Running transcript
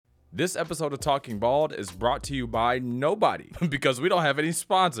This episode of Talking Bald is brought to you by nobody because we don't have any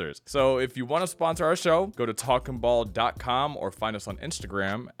sponsors. So if you want to sponsor our show, go to talkingbald.com or find us on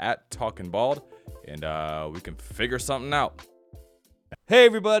Instagram at talkingbald, and we can figure something out. Hey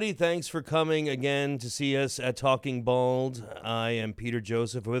everybody, thanks for coming again to see us at Talking Bald. I am Peter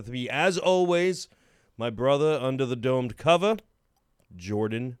Joseph. With me, as always, my brother under the domed cover,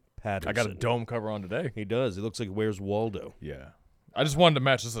 Jordan Patterson. I got a dome cover on today. He does. He looks like Where's Waldo. Yeah. I just wanted to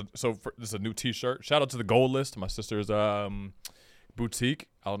match this. This is a new t-shirt. Shout out to the Gold List, my sister's boutique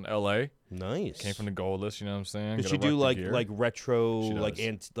out in LA. Nice. Came from the Gold List, you know what I'm saying? Does Gotta she do rock the like gear. retro, She like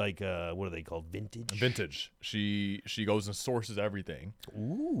does. what are they called? Vintage? Vintage. She goes and sources everything,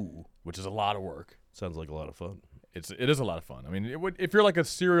 Ooh. which is a lot of work. Sounds like a lot of fun. It is a lot of fun. I mean, if you're like a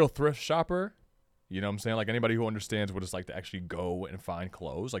serial thrift shopper, you know what I'm saying? Like anybody who understands what it's like to actually go and find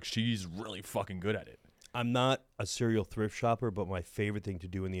clothes, like she's really fucking good at it. I'm not a serial thrift shopper, but my favorite thing to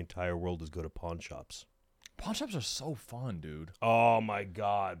do in the entire world is go to pawn shops. Pawn shops are so fun, dude. Oh my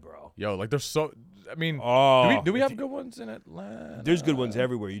God, bro. Yo, like they're so. I mean, Oh, do we have good ones in Atlanta? There's good ones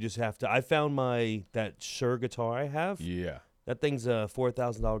everywhere. You just have to. I found that Shure guitar I have. Yeah. That thing's a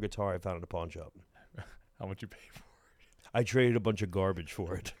 $4,000 guitar I found at a pawn shop. How much you pay for? I traded a bunch of garbage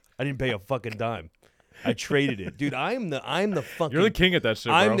for it. I didn't pay a fucking dime. I traded it, dude. I'm the fucking. You're the king at that shit,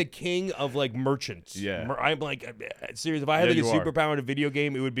 bro. I'm the king of like merchants. Yeah. I'm like serious. If I had Yeah, like a you are. superpower in a video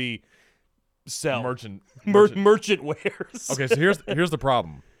game, it would be sell merchant. merchant wares. Okay, so here's the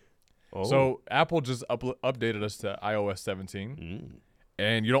problem. Oh. So Apple just updated us to iOS 17,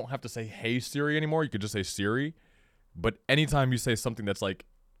 and you don't have to say "Hey Siri" anymore. You could just say Siri. But anytime you say something that's like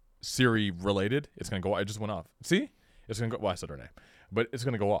Siri related, it's gonna go. It just went off. See, it's gonna go. Well, I said her name, but it's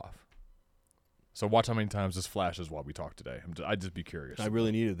gonna go off. So watch how many times this flashes while we talk today. I'd just be curious. I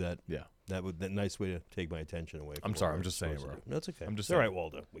really needed that. Yeah. That nice way to take my attention away. From I'm what sorry, we're I'm just saying, supposed to bro. do. No, it's okay. I'm just It's all saying. right,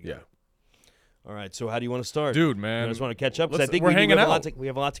 Waldo. We got Yeah. it. All right. So how do you want to start, Dude, I man. just want to catch up because I think we're we hanging have out. we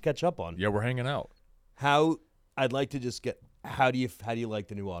have a lot to catch up on. Yeah, we're hanging out. How I'd like to just get. How do you like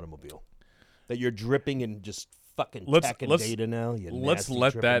the new automobile? That you're dripping in just fucking tech and data now. You Let's nasty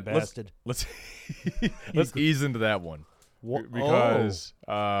let dripping that. bastard. Let's ease into that one because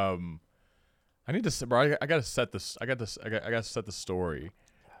I need to, bro. I gotta set this. I gotta set the story,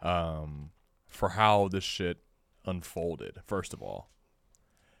 for how this shit unfolded. First of all,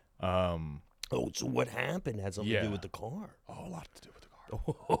 So what happened had something to Yeah. do with the car, a lot to do with the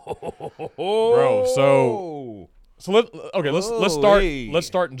car, bro. So let's start. hey. Let's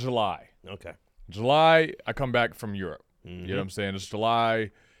start in July. Okay. July, I come back from Europe. Mm-hmm. You know what I'm saying? It's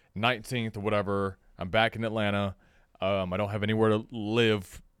July 19th or whatever. I'm back in Atlanta. I don't have anywhere to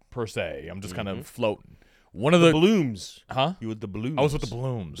live per se. I'm just kind of floating. One of The the Blooms. huh? You with the Blooms? I was with the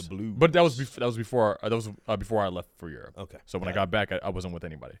Blooms. The Blooms. But that was before I left for Europe. Okay. So when I Got got back, I wasn't with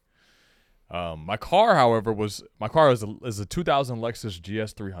anybody. My car, however, is a 2000 Lexus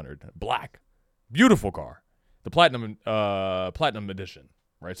GS 300, black, beautiful car, the platinum edition,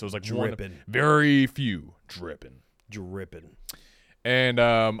 right? So it's like Dripping. very few dripping. And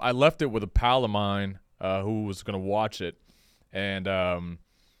I left it with a pal of mine who was gonna watch it, and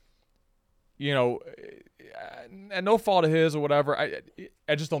you know, and no fault of his or whatever.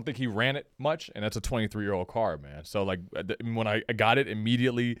 I just don't think he ran it much, and that's a 23-year-old car, man. So like when I got it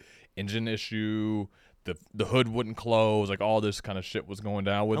immediately, engine issue, the hood wouldn't close, like all this kind of shit was going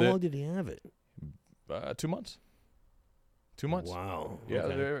down with How it. long did he have it? 2 months. 2 months. Wow. Yeah,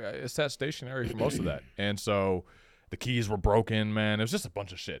 Okay. it sat stationary for most of that. And so the keys were broken, man. It was just a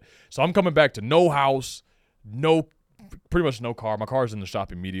bunch of shit. So I'm coming back to no house, pretty much no car. My car's in the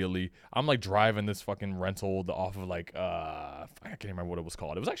shop immediately. I'm like driving this fucking rental off of like, I can't remember what it was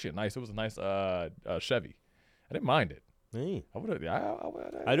called. It was actually it was a nice Chevy. I didn't mind it. Hey. I would have.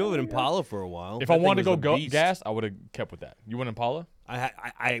 I drove an Impala for a while. If That I thing wanted to was go a beast. gas, I would have kept with that. You want Impala? I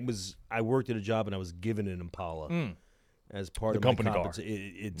worked at a job and I was given an Impala as part The of company my car.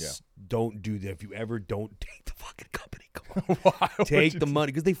 compensation. It's don't do that. If you ever don't take the fucking company car, Why would take you the money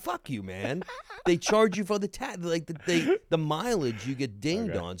because they fuck you, man. They charge you for the the mileage you get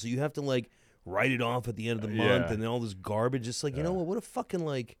dinged Okay. on, so you have to like write it off at the end of the month, Yeah. and then all this garbage. It's like you know what a fucking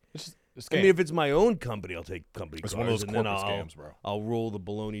like. It's just a I scam. mean, if it's my own company, I'll take company It's cars, one of those and then corporate I'll, scams, bro. I'll roll the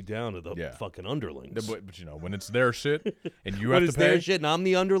baloney down to the Yeah. fucking underlings. But you know, when it's their shit and you When have it's to pay, their shit and I'm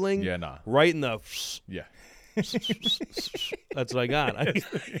the underling, yeah, nah, right in the. yeah. That's what I got.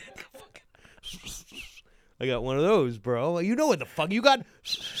 I got one of those, bro. You know what the fuck you got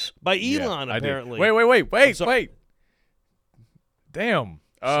by Elon I did. apparently. Wait. Damn.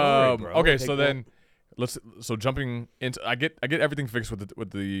 Sorry, bro. Okay, Take so that. then so jumping into I get everything fixed with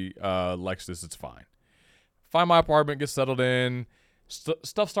the Lexus. It's fine. Find my apartment, get settled in,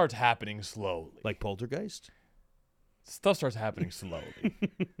 stuff starts happening slowly. Like Poltergeist? Stuff starts happening slowly.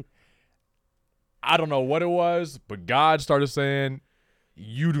 I don't know what it was, but God started saying,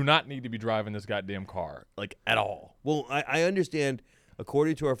 you do not need to be driving this goddamn car, like, at all. Well, I understand,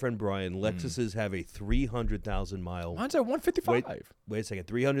 according to our friend Brian, Lexuses have a 300,000 mile. Mine's at 155. Wait a second,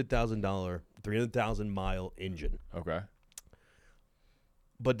 $300,000 mile engine. Okay.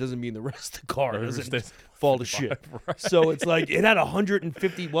 But doesn't mean the rest of the car No, doesn't it's fall to shit. Right. So it's like it had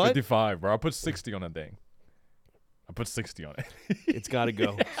 150 what? 55, bro. I put 60 on that thing. I put 60 on it. It's got to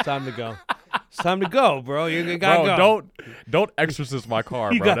go. It's time to go. It's time to go, bro. You gotta Bro, go. don't exorcist my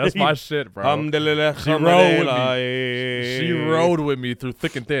car, You bro. gotta- That's my shit, bro. Alhamdulillah, She rode with alhamdulillah. She rode with me through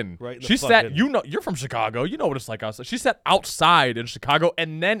thick and thin. Right in the She sat. fucking- You know, you're from Chicago. You know what it's like outside. She sat outside in Chicago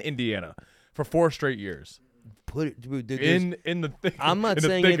and then Indiana for 4 straight years. Put it, dude, there's- In the thick. I'm not in the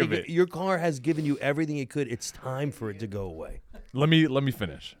saying thick of anything. it. Your car has given you everything it could. It's time for it to go away. Let me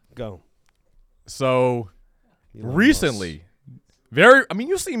finish. Go. So Elon recently, I mean,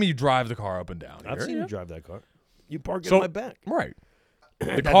 you see me drive the car up and down. Musk. I've here, seen yeah. you drive that car. You park it So- in my back. Right. The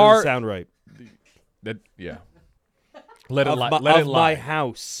That car. doesn't sound right. That yeah. Let it Of lie. my, Let of it my lie.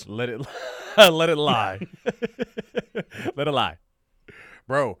 house. Let it let it lie. Let it lie.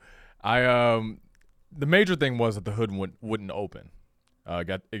 Bro, the major thing was that the hood wouldn't open.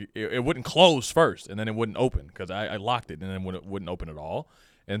 It wouldn't close first, and then it wouldn't open because I locked it, and then it wouldn't open at all.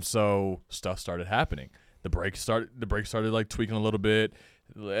 And so stuff started happening. The brakes started like tweaking a little bit.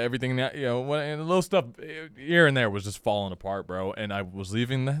 Everything that and the little stuff here and there was just falling apart, bro. And I was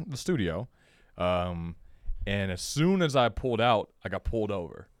leaving the studio, and as soon as I pulled out, I got pulled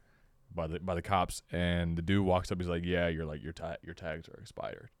over by the cops. And the dude walks up, he's like, "Yeah, your tags are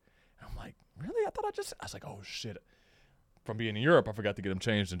expired." And I'm like, "Really? I was like, oh shit." From being in Europe, I forgot to get them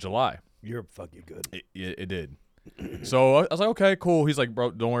changed in July. You're fucking good. It did. So I was like, okay, cool. He's like,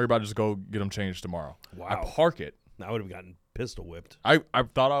 bro, don't worry about it. Just go get them changed tomorrow. Wow. I park it. I would have gotten pistol whipped. I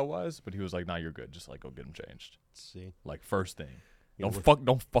thought I was, but he was like, nah, you're good. Just like go get them changed. Let's see. Like first thing. Yeah,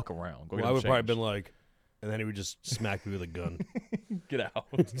 Don't fuck around. Go Well, get I them would probably changed. been like, and then he would just smack me with a gun. Get out.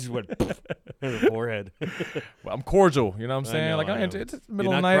 Just went in the forehead. Well, I'm cordial. You know what I'm I saying? know, Like I know. it's the middle of You're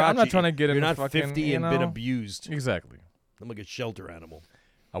the not night. I'm not crotchety. trying to get in You're the not fucking 50 and been abused. Exactly. I'm like a shelter animal.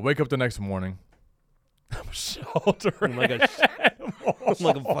 I wake up the next morning. I'm a shelter. I'm like a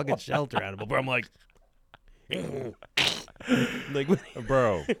fucking shelter animal. But I'm like,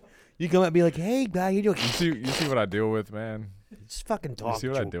 Bro. you come at me like, hey, guy, you doing? You see what I deal with, man? Just fucking talk. You see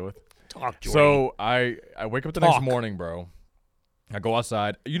what I deal with? Talk, Jordy. So I wake up the next morning, bro. I go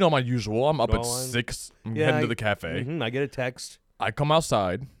outside. You know my usual. I'm up at 6. I'm heading to the cafe. I get a text. I come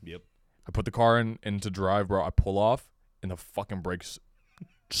outside. Yep. I put the car into drive, bro. I pull off, and the fucking brakes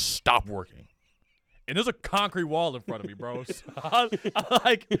stop working. And there's a concrete wall in front of me, bro. So I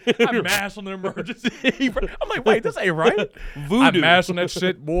mash on the emergency. I'm like, wait, this ain't right. Voodoo. I mash on that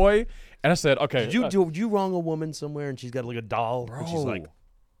shit, boy. And I said, okay. Did you wrong a woman somewhere and she's got like a doll? Bro. And she's like,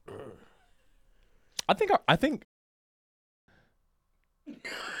 I think.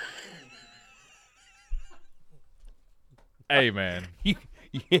 Hey, man.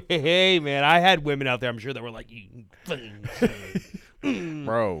 hey, man, I had women out there, I'm sure, that were like,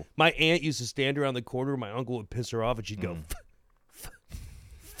 Bro. My aunt used to stand around the corner. My uncle would piss her off, and she'd go,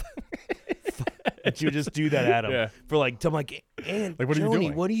 and she would just do that at him Yeah. for like, I'm like, Aunt, Like, what are you Joni,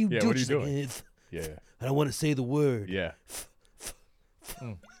 doing? what are you Yeah, doing? what are you She's like, doing? "Eh, Yeah. I don't want to say the word. Yeah.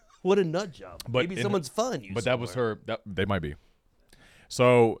 What a nut job. But Maybe in- someone's fun. But that was her. They might be.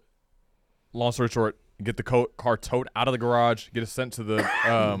 So, long story short, get the car towed out of the garage, get it sent to the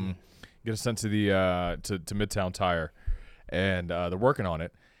to Midtown Tire, and they're working on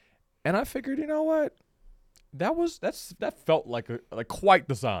it. And I figured, you know what, that felt like quite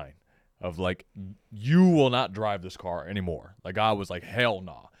the sign of like, you will not drive this car anymore. Like I was like, hell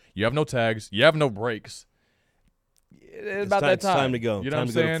nah. You have no tags. You have no brakes. It's about that time. It's time to go. You know time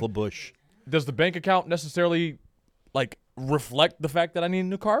what to I'm go saying? to Bush. Does the bank account necessarily like reflect the fact that I need a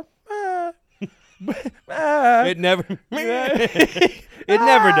new car? It never. it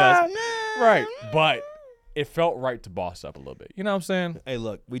never does. Right, but it felt right to boss up a little bit. You know what I'm saying? Hey,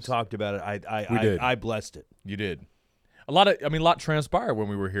 look, we talked about it. We did. I blessed it. You did. A lot transpired when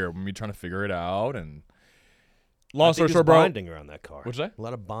we were here, when we were trying to figure it out. And long story short, bro, bonding around that car. What'd you say? A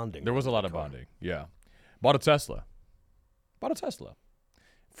lot of bonding. there was a around lot that of car. bonding. Yeah, bought a Tesla.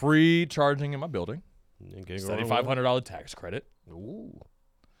 Free charging in my building. $7,500 tax credit. Ooh.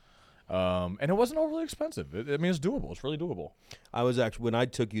 And it wasn't overly expensive. I mean, it's doable. It's really doable. I was actually, when I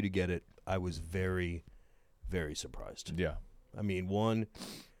took you to get it, I was very, very surprised. Yeah. I mean, one,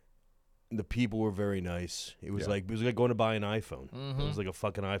 The people were very nice. It was like going to buy an iPhone. It was like a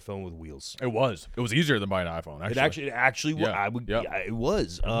fucking iPhone with wheels. It was. It was easier than buying an iPhone. Actually, It actually was. It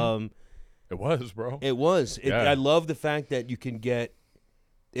was. It was, bro. It was. Yeah. I love the fact that you can get.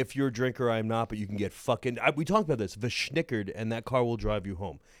 If you're a drinker, I'm not, but you can get fucking. We talked about this. The Schnickered, and that car will drive you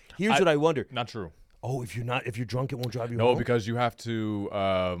home. Here's what I wonder. Not true. Oh, if you're drunk, it won't drive you No, home. because you have to.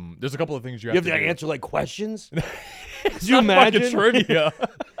 There's a couple of things you You have to to do. answer like questions. Could you imagine? trivia?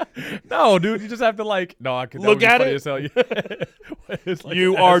 No, dude, you just have to like. No, I could Look that would be at funny it. as hell. It's like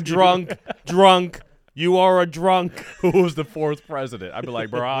You asking are drunk. Drunk. You are a drunk. Who was the fourth president? I'd be like,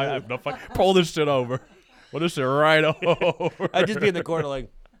 bro, I have no fuck. Pull this shit over. Pull this shit right over. I'd just be in the corner like,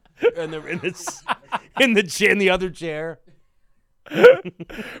 in the other chair.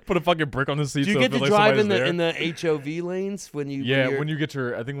 Put a fucking brick on the seat. Do you so get it to feels like drive somebody's in there. the HOV lanes when you? Yeah, when when you get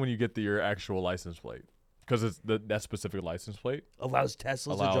your, I think when you get your actual license plate, because it's that specific license plate allows Teslas to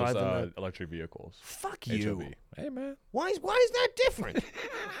allows drive in the. electric vehicles. Fuck you. HOV. Hey man, Why is that different?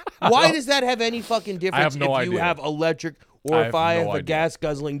 Why does that have any fucking difference no if you idea. have electric or I if have I no have a idea. gas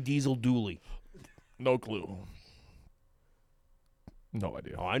guzzling diesel dually? no clue. No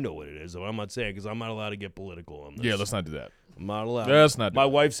idea. Oh, I know what it is. But I'm not saying because I'm not allowed to get political on this. Yeah, let's not do that. I'm not allowed. Yeah, let's not do My that.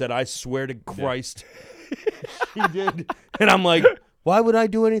 wife said, "I swear to Christ," she did, and I'm like, "Why would I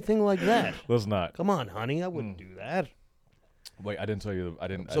do anything like that?" Let's not. Come on, honey, I wouldn't do that. Wait, I didn't tell you. I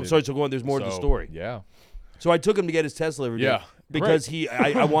didn't. So I'm sorry. So go on. There's more to the story. Yeah. So I took him to get his Tesla every day. Yeah, Because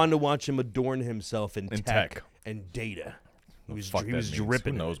I wanted to watch him adorn himself in tech. and data. He was, Fuck he that was means.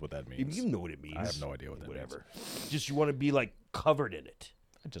 dripping. Who in knows it. what that means? You know what it means. I have no idea what that Whatever. means. Just you want to be like covered in it.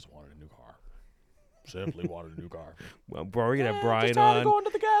 I just wanted a new car. Simply wanted a new car. Well, bro, we're gonna have Brian just tired of on. going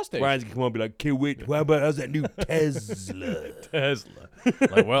to the gas station. Brian's gonna come on and be like, "Can't wait. How's that new Tesla?" Tesla.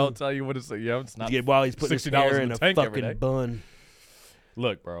 Like, well, I'll tell you what it's. Yeah, it's not. While he's putting his $60 hair in in the a tank every day. fucking bun.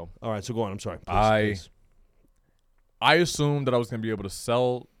 Look, bro. All right, so go on. I'm sorry. Please. I assumed that I was gonna be able to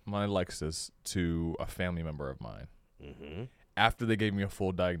sell my Lexus to a family member of mine after they gave me a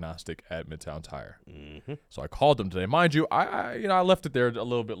full diagnostic at Midtown Tire. So I called them today. Mind you, I left it there a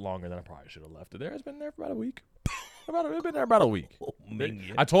little bit longer than I probably should have left it there. It's been there for about a week. It's been there about a week.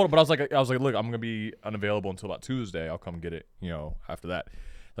 Man. I told him, but I was like, look, I'm gonna be unavailable until about Tuesday. I'll come get it. After that.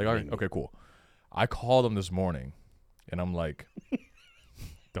 Like, all right, okay, cool. I called them this morning, and I'm like,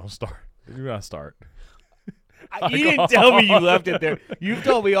 don't start. Do not start. You didn't tell me you left it there. You've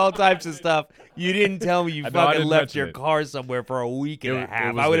told me all types of stuff. You didn't tell me you I fucking didn't left mention your it. car somewhere for a week and a It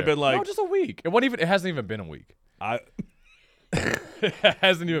half. was I would have there. been like, no, just a week. It hasn't even been a week. It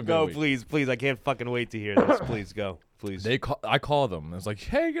hasn't even been a "Go, week. please. I can't fucking wait to hear this. Please go, please." I call them. And it's like,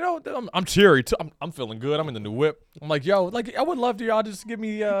 hey, I'm cheery too. I'm feeling good. I'm in the new whip. I'm like, yo, like I would love to y'all just give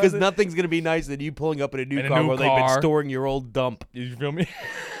me Because nothing's gonna be nicer than you pulling up in a new In a car new where they've been car. storing your old dump. You feel me?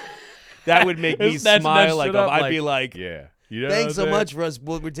 That would make me Snatching that smile. Like shit up, I'd be like, yeah. You know "Thanks so what I'm much saying? for us.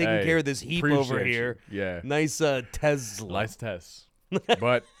 We're taking Hey, care of this heap over appreciate here. you. Yeah. Nice Tesla." Nice tests.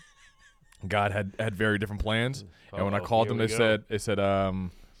 But God had very different plans. And when I called here them, we they said, I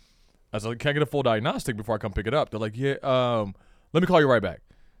was like, can I get a full diagnostic before I come pick it up? They're like, yeah, let me call you right back.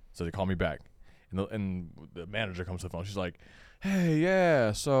 So they call me back. And the manager comes to the phone. She's like, hey,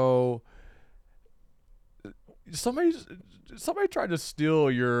 yeah, so somebody tried to steal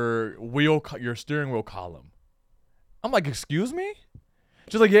your steering wheel column. I'm like, excuse me?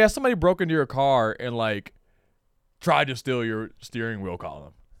 She's like, yeah, somebody broke into your car and like tried to steal your steering wheel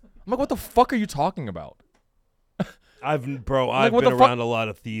column. I'm like, what the fuck are you talking about? I've been what the around a lot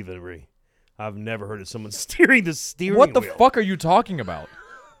of thievery. I've never heard of someone steering the steering What the wheel. fuck are you talking about?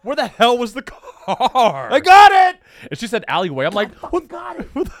 Where the hell was the car? I got it. And she said alleyway. I'm like, what? Got it.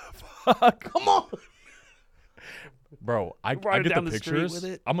 What the fuck? Come on. Bro, I Ride get down the the street pictures. with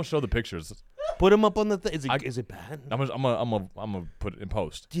it. I'm gonna show the pictures. Put him up on the thing. Is it bad? I'm gonna put it in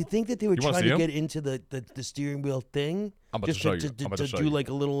post. Do you think that they were You wanna trying see to him? get into the steering wheel thing? I'm about just to show you. to I'm about to show do you. like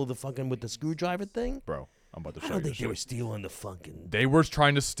a little of the fucking with the screwdriver thing? Bro, I'm about to I show don't you. think this they were shit. stealing the fucking. They were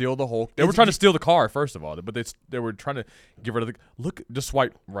trying to steal the whole. They were trying to steal the car first of all, but they were trying to get rid of the. Look, just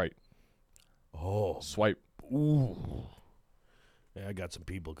swipe right. Oh, Swipe. ooh. Yeah, I got some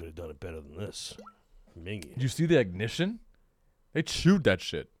people could have done it better than this. Mingy. Did you see the ignition? They chewed that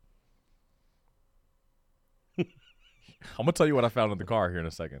shit. I'm gonna tell you what I found in the car here in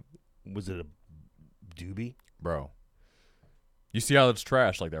a second, Was it a doobie? bro. You see how it's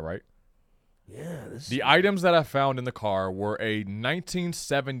trash like that, right? Yeah. This. The items that I found in the car were a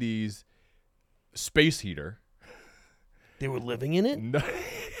 1970s space heater. They were living in it. No-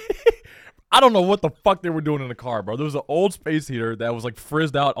 I don't know what the fuck they were doing in the car, bro. There was an old space heater that was like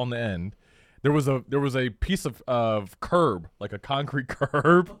frizzed out on the end. There was a piece of curb, like a concrete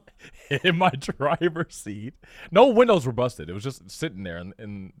curb, in my driver's seat. No windows were busted. It was just sitting there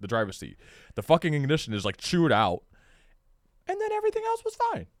in the driver's seat. The fucking ignition is like chewed out, and then everything else was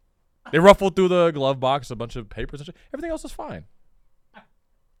fine. They ruffled through the glove box a bunch of papers and shit. Everything else was fine.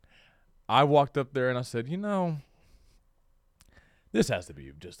 I walked up there and I said, this has to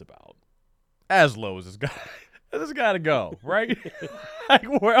be just about as low as this got to go, right?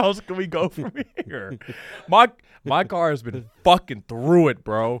 Like, where else can we go from here? My car has been fucking through it,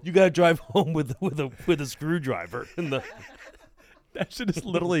 bro. You gotta drive home with a screwdriver in the. That shit is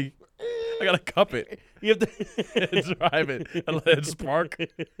literally. I gotta cup it. You have to drive it and let it spark.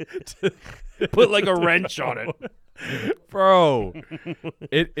 Put like a wrench on it, bro.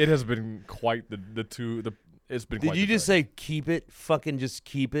 It has been quite it's been. Did you just say keep it? Fucking just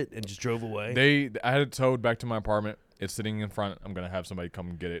keep it and just drove away? I had it towed back to my apartment. It's sitting in front. I'm gonna have somebody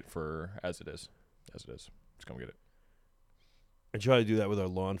come get it as it is. Just come get it. I try to do that with our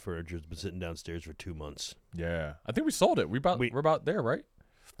lawn furniture. It's been sitting downstairs for 2 months. Yeah, I think we sold it. We're about there, right?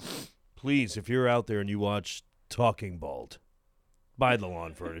 Please, if you're out there and you watch Talking Bald, buy the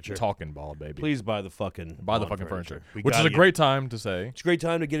lawn furniture. Talking Bald, baby. Please buy the fucking furniture. Which is a great time to say. It's a great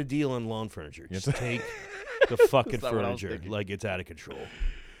time to get a deal on lawn furniture. Yes. Just take the fucking furniture thinking. like it's out of control.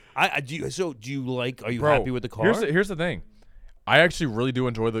 Are you Bro, happy with the car? Here's the thing. I actually really do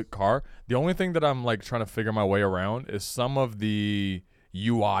enjoy the car. The only thing that I'm like trying to figure my way around is some of the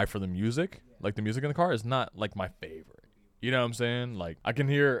UI for the music. Like the music in the car is not like my favorite. You know what I'm saying? Like I can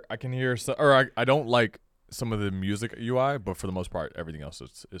hear I don't like some of the music UI, but for the most part, everything else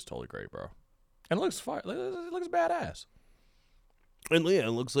is totally great, bro. And it looks fire. It looks badass. And yeah, it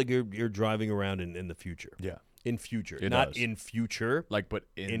looks like you're driving around in the future. Yeah. In future. It Not does. in future. Like, but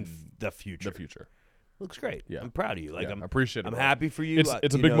in the future. The future. Looks great. Yeah. I'm proud of you. Like I appreciate it. I'm bro. happy for you. It's a You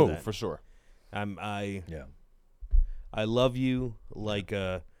big know move that. for sure. I Yeah. love you like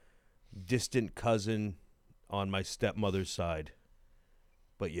a distant cousin on my stepmother's side.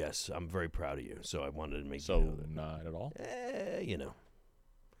 But yes, I'm very proud of you. So I wanted to make you know that. Not at all.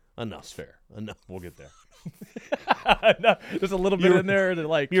 Enough. It's fair. Enough. We'll get there. No, there's a little bit in there to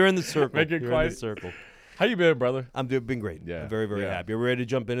like. You're in the circle. Make it You're quite. in the circle. How you been, brother? Been great. Yeah. I'm very, very Yeah. happy. Are we ready to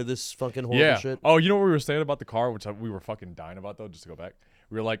jump into this fucking horrible Yeah. shit? Oh, you know what we were saying about the car, which we were fucking dying about though. Just to go back,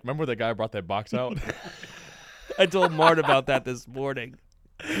 we were like, remember that guy brought that box out? I told Mart about that this morning.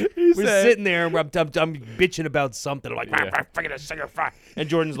 We're We're sitting there and I'm bitching about something. I'm like, Yeah. fucking a singer fry. And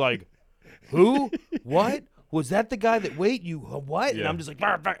Jordan's like, who? What? Was that the guy that, wait, you, what? And Yeah. I'm just like,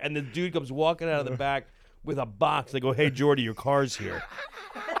 "Bah, bah," and the dude comes walking out of the back with a box. They go, hey, Jordy, your car's here.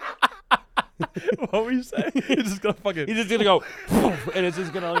 What were you saying? He's just gonna fucking. He's just going to go, and it's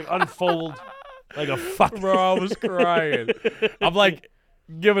just going to like unfold like a fucking. Bro, I was crying. I'm like,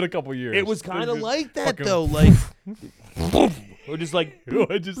 give it a couple years. It was kind of Just like that, fucking- though. Like, or just like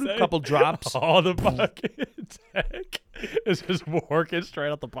What'd you say? a couple drops. All the fucking tech. It's just working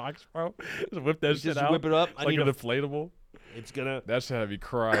straight out the box, bro. Just whip that shit Just out. whip it up. I like need an a- inflatable. It's going to. That shit had me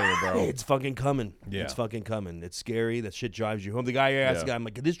crying, bro. It's fucking coming. Yeah. It's fucking coming. It's scary. That shit drives you home. The guy asked Yeah. the guy, I'm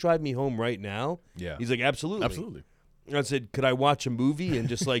like, could this drive me home right now? Yeah. He's like, absolutely. Absolutely. I said, could I watch a movie and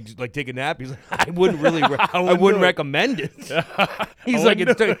just like take a nap? He's like, I wouldn't really. I wouldn't wouldn't do it. recommend it. He's I like,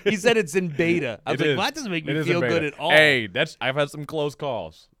 wouldn't do it. he said it's in beta. I was It like, is. well, that doesn't make It me is in feel good beta. at all. Hey, I've had some close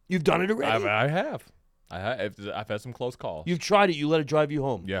calls. You've done it already. I have. I've had some close calls. You've tried it. You let it drive you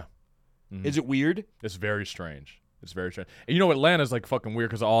home. Yeah. Is it weird? It's very strange. It's very strange. And you know, Atlanta's like fucking weird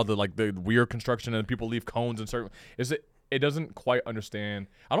because all the like the weird construction and people leave cones and certain. It doesn't quite understand.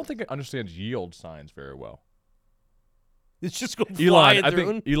 I don't think it understands yield signs very well. It's just going Elon, I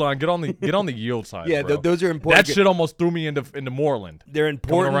through. think Elon, get on the yield signs. Yeah, bro. those are important. That shit almost threw me into Moreland. They're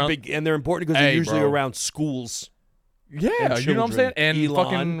important, around- and they're important because they're Hey, usually bro. around schools. Yeah, And you know what I'm saying? children. And Elon.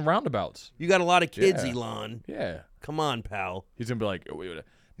 fucking roundabouts. You got a lot of kids, Yeah. Elon. Yeah, Come on, pal. he's gonna be like,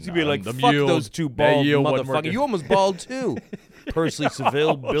 He's gonna be like, fuck those two bald motherfuckers. You almost bald too. Percy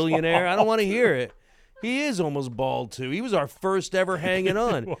Seville, billionaire. I don't want to hear it. He is almost bald too. He was our first ever hanging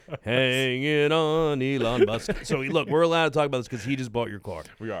on. Hanging on, Elon Musk. So look, we're allowed to talk about this because he just bought your car.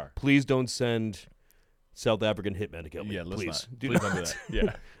 We are. Please don't send South African hitmen to kill me. Yeah, let's please. not. Do Please not. don't do that.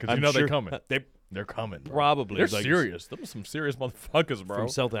 Yeah, because I'm you know sure they're coming. They're coming. Bro. probably They're like, serious. Those are some serious motherfuckers, bro. from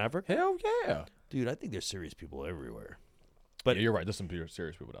South Africa. Hell yeah. Dude, I think there's serious people everywhere. But yeah, you're right. There's some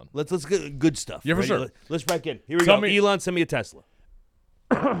serious people down. Let's get good stuff. Yeah, for Ready? sure. Let's break in. Here we Tell go. me- Elon, send me a Tesla.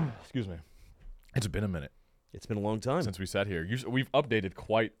 Excuse me. It's been a minute It's been a long time. since we sat here. We've updated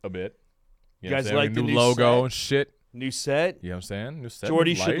quite a bit. You know guys what I'm saying? like the new new logo set? and shit. New set. You know what I'm saying? New set.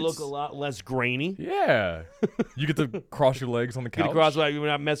 Jordy new should lights. look a lot less grainy. Yeah. You get to cross your legs on the couch. Get across like we're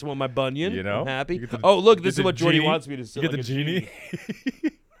not messing with my bunion. You know? I'm happy. You get the- Oh, look, you this get is what the Jordy genie. wants me to You sit get like the a genie.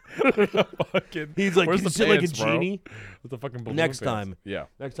 He's like, where's you the sit like a pants, bro? genie. With the fucking balloon Next pants. time. Yeah.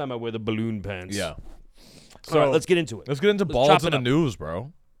 Next time I wear the balloon pants. Yeah. So all right, let's get into it. Let's get into Let's balls chop in it the up. news,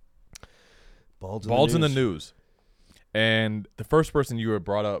 bro. Balls in the news. And the first person you had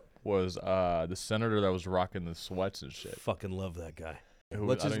brought up was the senator that was rocking the sweats and shit. Fucking love that guy. Who-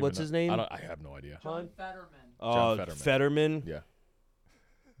 What's I don't his even What's know. his name? I have no idea. John Fetterman. John Fetterman. Yeah.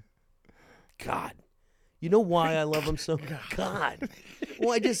 God. You know why I love him so? God.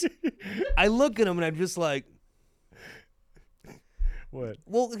 Well, I look at him and I'm just like, What?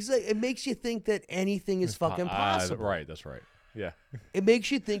 well, it makes you think that anything is fucking possible. Right, that's right. Yeah. It makes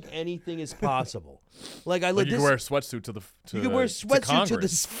you think anything is possible. Like I Like look. you can wear a sweatsuit to the You can wear a sweatsuit to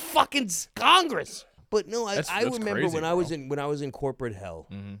this fucking Congress. But no, I That's remember crazy, when I bro. was in corporate hell.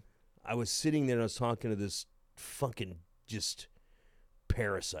 Mm-hmm. I was sitting there and I was talking to this fucking just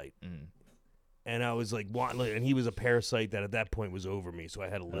parasite. Mm. And I was like, and he was a parasite that at that point was over me, so I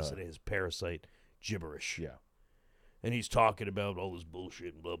had to listen to his parasite gibberish. Yeah. And he's talking about all this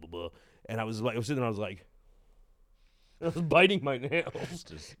bullshit and blah blah blah. And I was sitting there, I was like, I was biting my nails.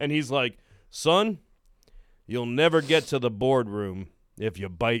 And he's like, son, you'll never get to the boardroom if you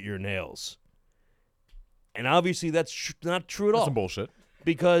bite your nails. And obviously that's not true at That's all. some bullshit.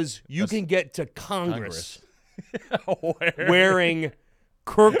 Because you can get to Congress. Where? Wearing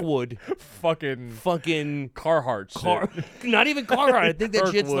Kirkwood fucking Carhartt shit. not even Carhartt. I think that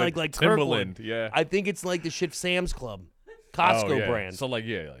shit's Kirkwood, like Timberland, Kirkwood. yeah. I think it's like the shit Sam's Club, Costco yeah. brand. So like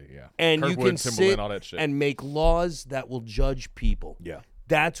yeah. And Kirkwood, you can Timberland, sit all that shit. and make laws that will judge people. Yeah.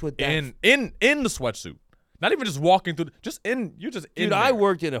 That's what that. in the sweatsuit. Not even just walking through. You're just in Dude, there. I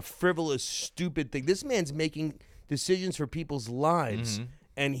worked in a frivolous, stupid thing. This man's making decisions for people's lives,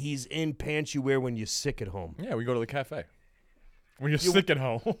 and he's in pants you wear when you're sick at home. Yeah, we go to the cafe. When you're sick at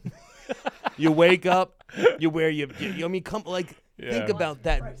home. You wake up, you wear I mean, think about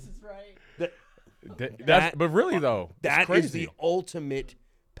that. Price is Right. But really though, That it's crazy. is the ultimate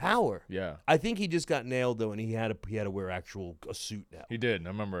power. Yeah, I think he just got nailed though, and he had to wear a suit now. he did. I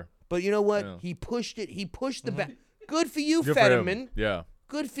remember. But you know what? Yeah. He pushed it. He pushed the back. Good for you, Good Fetterman. for him. Yeah,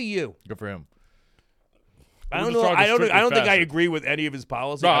 Good for you. good for him. I We're don't just know. talking I don't strictly think I fashion. agree with any of his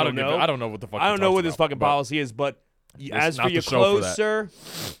policies. No, I don't know. I don't know what the fuck. I don't know what his about, fucking but policy is, but as not for the your show for clothes, that. sir,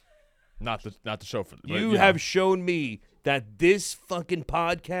 Not the show for. you have shown me that this fucking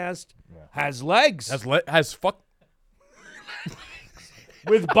podcast has legs has fuck.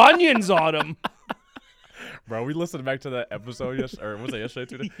 with bunions on them. Bro, we listened back to that episode yesterday, or was it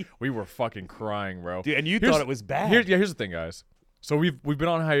yesterday? Today? We were fucking crying, bro. Dude, and you Here's- thought it was bad. Here's the thing, guys. So we've been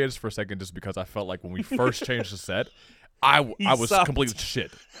on hiatus for a second just because I felt like when we first changed the set, I was sucked. complete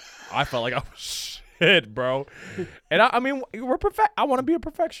shit. I felt like I was shit, bro. And I mean, we're I want to be a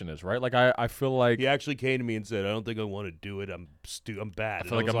perfectionist, right? Like I feel like He actually came to me and said, "I don't think I want to do it. I'm bad." I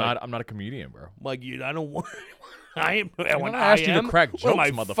feel like I'm not a comedian, bro. Like I don't want. I am. When I asked you to am, crack what am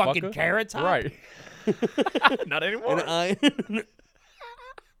I, jokes, fucking motherfucker. Carrot Top? Right. Not anymore. And I.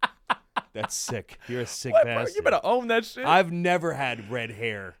 That's sick. You're a sick What, bro? bastard. You better own that shit. I've never had red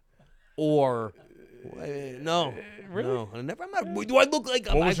hair, or no, really? no. I never. I'm not. Do I look like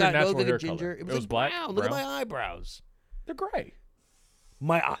What was your I natural look like hair a ginger? color? It It was like black? brown. Look at Brown? my eyebrows. They're gray.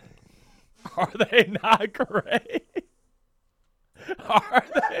 My eye. Are they not gray? Are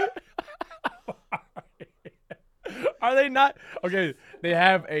they? Are they not? Okay, they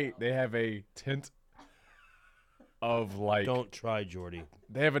have a tint of like Don't try, Jordy.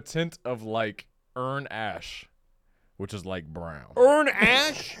 they have a tint of like urn ash, which is like brown. Earn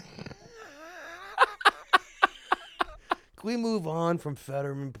Ash. Can we move on from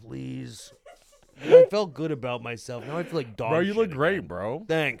Fetterman, please? I felt good about myself. Now I feel like dog Bro, you shit look great, again. bro.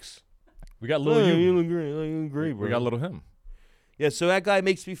 Thanks. We got little Hey, you you. look great. You look great, bro. We got little him. Yeah, so that guy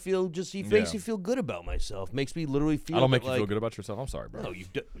makes me feel makes Yeah. me feel good about myself. Makes me literally feel I don't make that, you feel like, good about yourself. I'm sorry, bro. No, you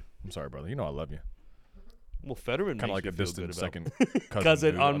do. I'm sorry, brother. You know I love you. Well, Fetterman Kind of makes like a me feel distant good about second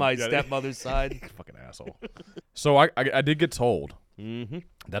cousin dude. on my Yeah, stepmother's side. Fucking asshole. So I did get told Mm-hmm.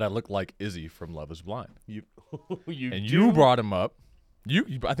 that I look like Izzy from Love Is Blind, You and do? you brought him up.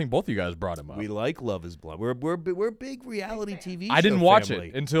 I think both of you guys brought him up. We like Love Is Blind. We're big reality TV. I didn't show watch family.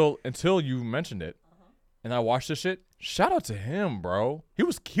 it until you mentioned it, and I watched the shit. Shout out to him, bro. He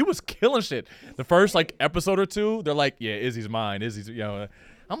was killing shit. The first like episode or two, they're like, yeah, Izzy's mine. Izzy's,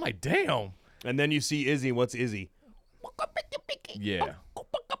 I'm like, damn. And then you see Izzy. What's Izzy? Yeah,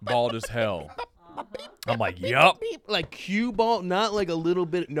 bald as hell. I'm like, yup. Like cue ball, not like a little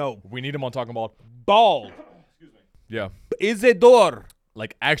bit. No, We need him on Talking Bald. bald. Yeah, Isidore.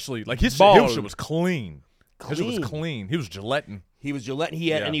 like actually, like his Bald. shit was clean. His shit was Clean. clean. He was Gilletting. He was Gillette. He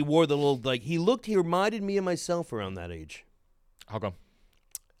had, Yeah. and he wore the little like. He reminded me of myself around that age. How come?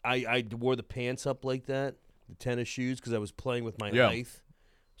 I wore the pants up like that, the tennis shoes, because I was playing with my Yeah. height. It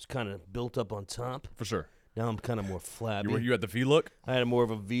was kind of built up on top. For sure. Now I'm kind of more flabby. You had the V look? I had more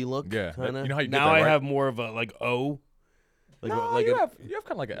of a V look. Yeah. Kind of. You know how you get now that, I right? have more of a like O. Like No, like you an- have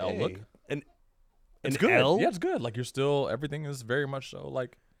kind of like an L look. hey, An It's an good. L? Yeah, it's good. Like you're still everything is very much so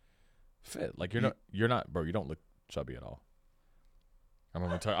like fit. Like you're not bro, you don't look chubby at all. I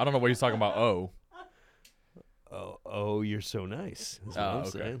don't know what he's talking about. Oh, you're so nice. That's what I'm okay.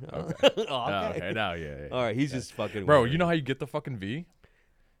 saying. Okay. Oh, okay. Okay, now yeah. All right, he's just fucking. Bro, weird. you know how you get the fucking V?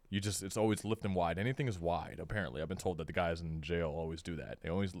 It's always lifting wide. Anything is wide, apparently. I've been told that the guys in jail always do that. They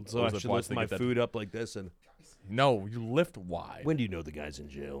always So I always should wide lift so they my get that- food up like this, and No, you lift wide. when do you know the guys in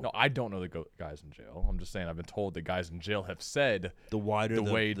jail? No, I don't know the guys in jail. I'm just saying I've been told the guys in jail have said The wider the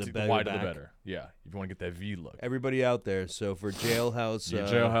better wider the back. better. Yeah, if you want to get that V look. Everybody out there, so for jailhouse, Your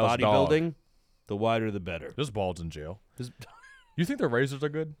jailhouse bodybuilding, the wider the better. There's balds in jail. You think their razors are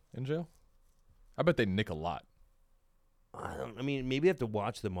good in jail? I bet they nick a lot. I mean, maybe I have to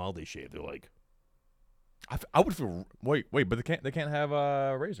watch them while they shave. They're like, I would feel wait, but they can't have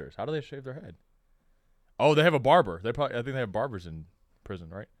razors. How do they shave their head? Oh, they have a barber. I think they have barbers in prison,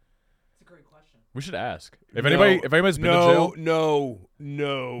 right? That's a great question. We should ask. If anybody's been to jail,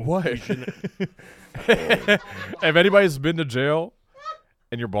 no. what? If anybody's been to jail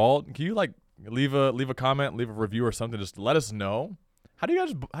and you're bald, can you like leave a comment, leave a review or something? Just let us know. How do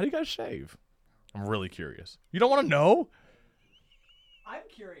you guys shave? I'm really curious. You don't want to know? I'm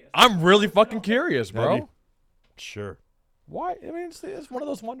curious. I'm really fucking curious, How do bro. you- Sure. Why? I mean, it's one of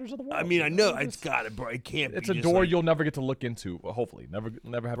those wonders of the world. I mean, I know it's got it, bro. It can't. It's be a just door like, you'll never get to look into. Hopefully, never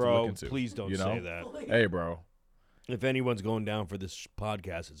have to bro. look into. Please don't you know? say that. Hey, bro. If anyone's going down for this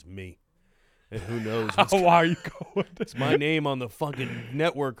podcast, it's me. And who knows? What's Why are you going? It's my name on the fucking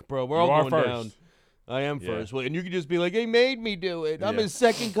network, bro. We're all You are going first. down. I am Yeah. first. Well, and you can just be like, "He made me do it. I'm Yeah. his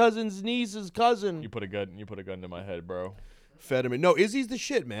second cousin's niece's cousin." You put a gun to my head, bro. Fetterman. No, Izzy's the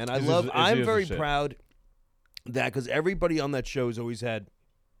shit, man. Izzy I'm is the very shit. proud that because everybody on that show has always had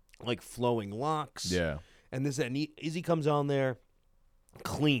like flowing locks. Yeah. And this and Izzy comes on there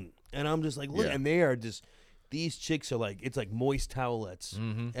clean, and I'm just like, look, Yeah. and they are just. These chicks are like, it's like moist towelettes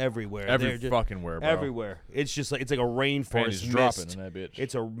everywhere. They're just fucking where, bro. everywhere. It's just like it's like a Panties rainforest dropping mist. in that bitch.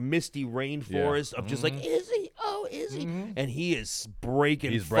 It's a misty rainforest of just like Izzy, oh Izzy, and he is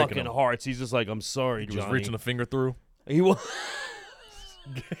breaking He's breaking fucking them. hearts. He's just like, I'm sorry, he was Johnny. reaching a finger through. He was.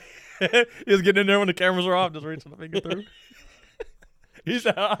 He was getting in there when the cameras were off, just reaching a finger through. He's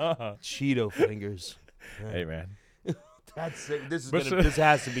Cheeto fingers. Hey man, That's sick. This is But gonna, this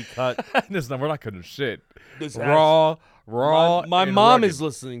has to be cut. we're not cutting shit. This has- Raw. My and mom rugged. is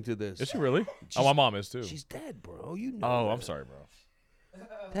listening to this. Is she really? Oh, my mom is too. She's dead, bro. You know. Oh, that. I'm sorry, bro.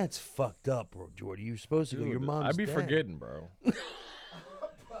 That's fucked up, bro. Jordy, you're supposed to go. Your Dude, mom's I be dead. forgetting, bro.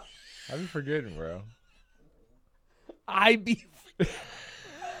 I be forgetting, bro. I be.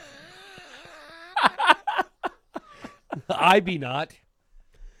 I be not.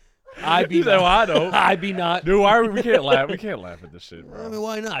 I be You said, not. well, I don't. I be not. Dude, why we can't laugh? We can't laugh at this shit, I bro. mean,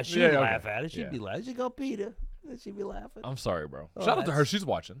 why not? She'd Yeah, okay. laugh at it. She'd Yeah. be laughing. She'd go, Peter. She'd be laughing. I'm sorry, bro. Oh, Shout out to that's- her. She's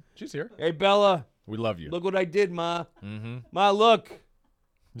watching. She's here. Hey, Bella, We love you. look what I did, Ma. Mm-hmm. Ma, look.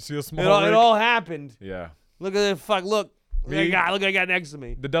 You see a small It rig? all happened. Yeah. Look at the fuck. Look. Look Me? look what I got next to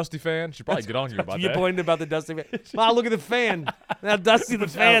me. The Dusty fan. She probably get on you about You that. pointed about the dusty fan. Ma, look at the fan. How dusty the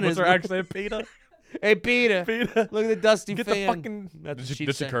fan What's is. her accent, Peter? Hey, Peter. Peter. Look at the dusty Get the fan. fucking. That's Did what she, she'd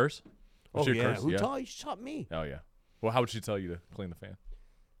did she say. curse? Was Oh, she a yeah. curse? Who taught you? She taught me. Oh yeah. Well, how would she tell you to clean the fan?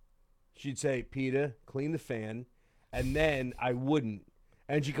 She'd say, Peter, clean the fan. And then I wouldn't.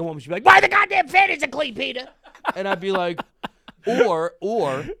 And she'd come home and she'd be like, why the goddamn fan isn't clean, Peter? And I'd be like, or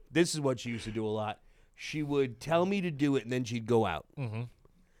this is what she used to do a lot. She would tell me to do it and then she'd go out. Mm-hmm.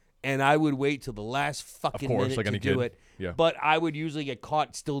 And I would wait till the last fucking course, minute like to any do kid. it. Yeah. But I would usually get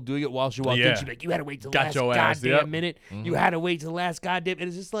caught still doing it while she walked in. Yeah. She'd be like, you had to wait till the Got last your ass, goddamn yep. minute. You had to wait till the last goddamn. And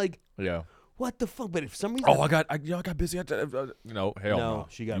it's just like, Yeah. what the fuck? But if for some reason. Oh, I got busy. Hell no, no.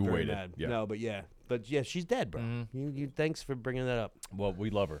 she got you very waited. mad. Yeah. No, but yeah, she's dead, bro. You thanks for bringing that up. Well, we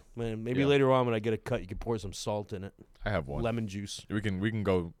love her. Man, maybe Yeah. later on when I get a cut, you can pour some salt in it, I have one. lemon juice. We can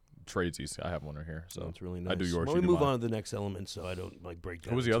go tradesies. I have one right here. So That's really nice. I do yours. Well, you we do move mine. on to the next element, so I don't like break down.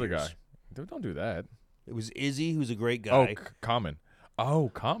 Who was in the other tears. guy? Dude, don't do that. It was Izzy, who's a great Oh, guy. Common. Oh,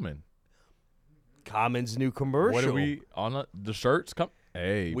 Common. Common's new commercial. What are we on the shirts? Come.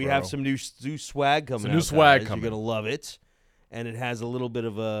 Hey, We bro. have some new swag coming. new out, swag guys. coming. You're gonna love it, and it has a little bit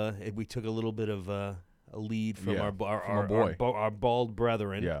of a. We took a little bit of a lead from Yeah, our from our boy. our bald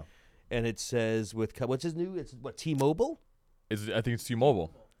brethren. Yeah. And it says what's his new? It's what T-Mobile. I think it's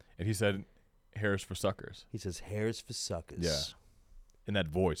T-Mobile, and he said, "Hairs for suckers." He says hairs for suckers. Yeah. in that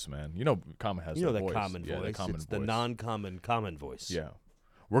voice, man. You know, Common has You know that that voice. common Yeah, voice. that common It's voice. the non-common common voice. Yeah,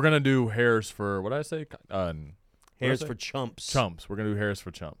 we're gonna do hairs for what did I say? Hairs say? for chumps. Chumps. We're gonna do hairs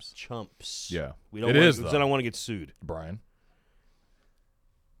for chumps. Chumps. Yeah, We don't it wanna, is, so I though. don't want to get sued. Brian.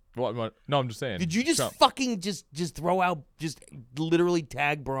 What? No, I'm just saying. Did you just Chump. fucking just throw out, just literally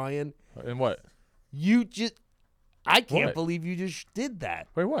tag Brian? And what? You just, I can't What? believe you just did that.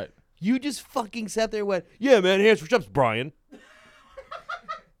 Wait, what? You just fucking sat there and went, yeah, man, hands for chumps, Brian.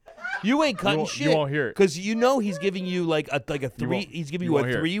 You ain't cutting won't- shit. you won't hear it. Because you know he's giving you like a three, won't- he's giving you you a won't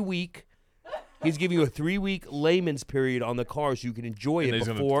hear it. 3 week, he's giving you a 3 week layman's period on the car so you can enjoy And it he's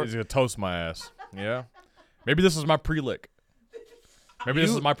before. gonna toast my ass. Yeah. Maybe this is my pre-lick. Maybe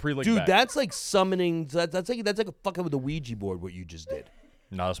this is my pre-lick. Dude, back. that's like summoning, that's like a fucking with the Ouija board what you just did.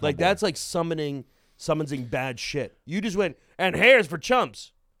 No, that's my Like boy. that's like summoning bad shit. You just went, and hairs for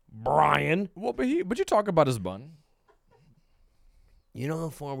chumps, Brian. Well, but you talk about his bun. You know how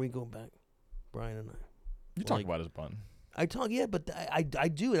far we go back, Brian and I? You talk Like- about his bun. I talk, yeah, but I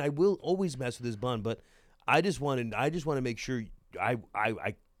do, and I will always mess with his bun. But I just want to make sure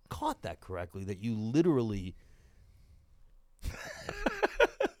I caught that correctly. That you literally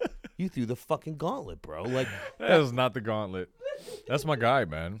you threw the fucking gauntlet, bro. Like, That is not the gauntlet. That's my guy,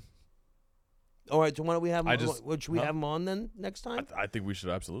 man. all right, so why don't we have him? I just- should we huh? have him on then next time? I think we should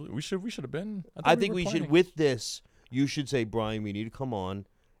absolutely. We should have been. I thought think were we should. planning. With this, you should say, Brian, we need to come on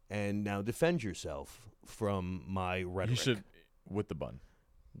and now defend yourself from my rhetoric. You should with the bun.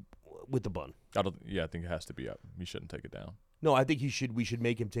 with the bun. Yeah, I think it has to be up. You shouldn't take it down. No, I think we should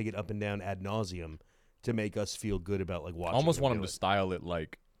make him take it up and down ad nauseum to make us feel good about like watching. I almost want him do to it. style it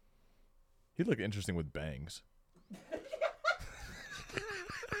like he'd look interesting with bangs.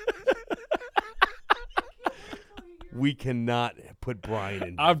 We cannot put Brian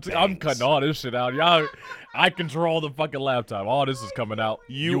in. I'm bangs. cutting all this shit out, y'all. I control the fucking laptop. All this is coming out.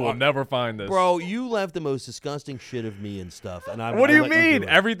 You will are- never find this, Bro, you left the most disgusting shit of me and stuff, and I. What do I you let mean? do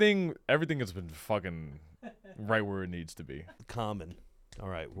it. Everything has been fucking right where it needs to be. Common. All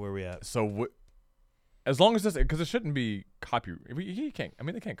right, where we at? So as long as this, because it shouldn't be he can't. I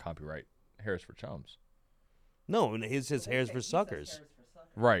mean, they can't copyright Hairs for Chums. No, and his hairs for suckers.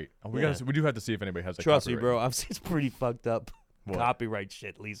 Right. We Yeah. we do have to see if anybody has a Trust me, copyright. bro. I've seen some pretty fucked up What? copyright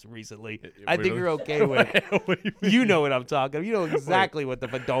shit, at least recently. It- I think really? you're okay with. What do You mean? know what I'm talking. You know exactly what the.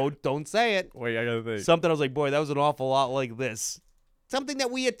 But don't say it. Wait, I gotta think. Something I was like, boy, that was an awful lot like this. Something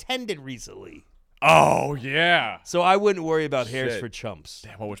that we attended recently. Oh yeah. So I wouldn't worry about hairs Shit. for chumps.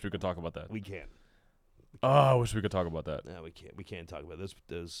 Damn, I wish we could talk about that. We can't. Oh, I wish we could talk about that. No, we can't. We can't talk about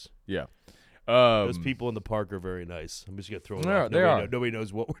those. Yeah. Those people in the park are very nice. I'm just gonna throw it They are, off. they are. Nobody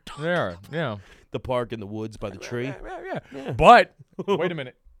knows what we're talking. They are. Yeah. The park in the woods by the tree. Yeah. But wait a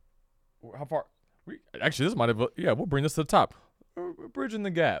minute. How far? Actually, this might have. Yeah, we'll bring this to the top. We're bridging the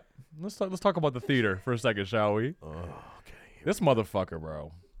gap. Let's talk about the theater for a second, shall we? Oh, okay. This motherfucker,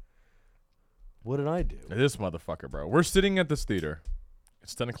 bro. What did I do? This motherfucker, bro. We're sitting at this theater.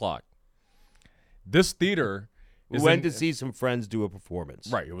 It's 10 o'clock. This theater We is went in- to see some friends do a performance.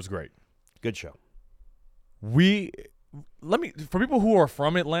 Right. It was great. Good show. For people who are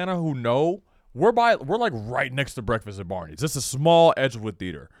from Atlanta who know, we're like right next to Breakfast at Barney's. This is a small Edgewood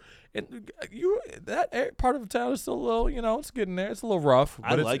theater. And that part of town is still a little, it's getting there. It's a little rough,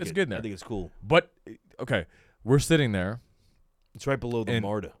 but I like it's it. getting there. I think it's cool. But okay, we're sitting there, It's right below the And-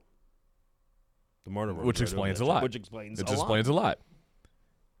 MARTA. The MARTA road. which right over explains there. a lot. Which explains It a lot. explains a lot.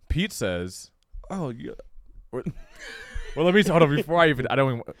 Pete says, "Oh, yeah." Well, let me hold on before I don't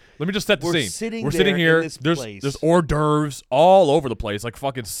even. Let me just set the We're scene. sitting We're there sitting in here. this There's place. hors d'oeuvres all over the place, like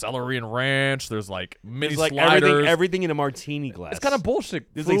fucking celery and ranch. There's like mini It's like sliders. everything in a martini glass. It's kind of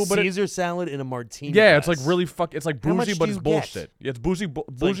bullshit. There's food, like but Caesar salad in a martini yeah, glass. it's like really It's like How much bougie, do but you it's get? bullshit. Yeah, it's bougie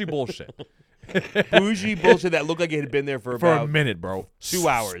bullshit bougie bullshit that looked like it had been there for for about a minute, bro. 2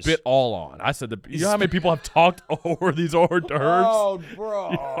 hours. Spit all on. I said, you know how many people have talked over these hors d'oeuvres? Oh, bro.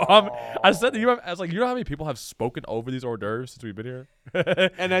 I said, I was like, you know how many people have spoken over these hors d'oeuvres since we've been here?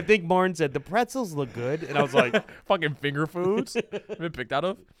 And I think Martin said, the pretzels look good. And I was like, Fucking finger foods been picked out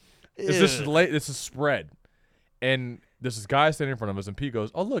of. It's just late. It's a spread, and there's this guy standing in front of us, and Pete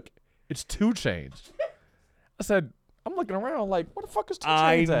goes, "Oh look, it's 2 Chainz." I said, I'm looking around like, what the fuck is 2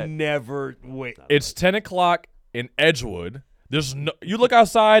 I Chainz at? never wait. It's 10 o'clock in Edgewood. There's no. You look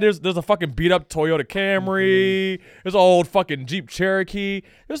outside. There's a fucking beat up Toyota Camry. There's an old fucking Jeep Cherokee.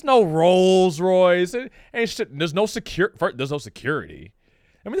 There's no Rolls Royce. Ain't shit. There's no There's no security.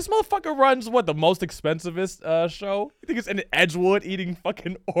 I mean, this motherfucker runs the most expensivest show. You think it's in Edgewood eating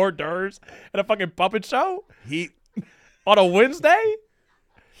fucking hors d'oeuvres at a fucking puppet show He on a Wednesday?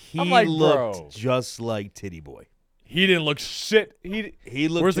 he I'm like, looked bro. just like Titty Boy. He didn't look shit. He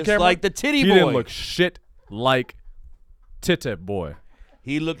looked Where's the just camera? like the titty He boy. didn't look shit like Titty Boy.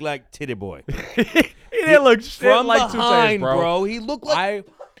 He looked like titty boy. He didn't look shit From like 2 behind, Chainz, bro. He looked like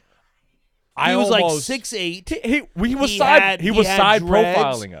I he was almost, like 6'8". He was had side dreads.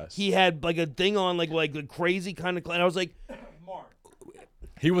 profiling us. He had like a thing on, like the crazy kind of. And I was like,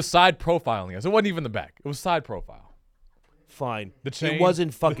 He was side profiling us. It wasn't even the back. It was side profile. fine. The chain- It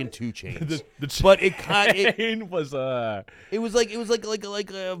wasn't fucking 2 Chainz. The But it kind chain was it was like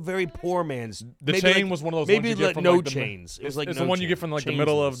a very poor man's. the maybe chain like- was one of those maybe ones you like get from no like, the, chains. It was like it's no the one you get chain. from like the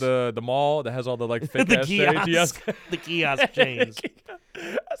middle of Chainsless. the mall that has all the like fake the ass kiosk, the kiosk chains.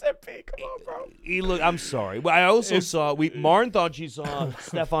 I said, "P, come on, bro." He look. I'm sorry, but I also saw. Marn thought she saw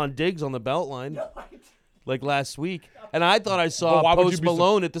Stefan Diggs on the Beltline, like last week, and I thought I saw But why would you Post be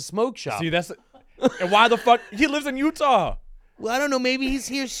Malone at the smoke shop. See, that's and why the fuck he lives in Utah? Well, I don't know. Maybe he's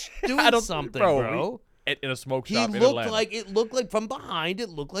here doing I don't, something, bro. bro. In a smoke He shop in looked Atlanta. like it looked like from behind. It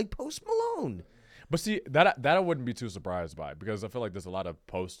looked like Post Malone. But see, that I wouldn't be too surprised by because I feel like there's a lot of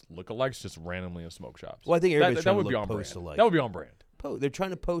post lookalikes just randomly in smoke shops. Well, I think everybody's that trying would to be look on brand. post-alike. That would be on brand. They're trying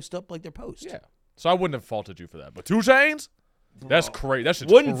to post up like they're Post. Yeah. So I wouldn't have faulted you for that. But 2 Chainz? That's crazy. That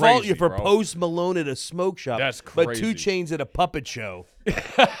shit's Wouldn't crazy, fault you for bro. Post Malone at a smoke shop. That's But 2 crazy. Chainz at a puppet show.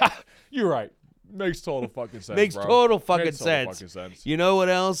 You're right. Makes total fucking sense. Makes bro. total fucking Makes sense. Total fucking sense. You know what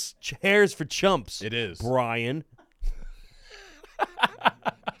else? Hairs for chumps. It is. Brian.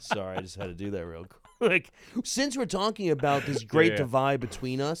 Sorry, I just had to do that real quick. Since we're talking about this great yeah. divide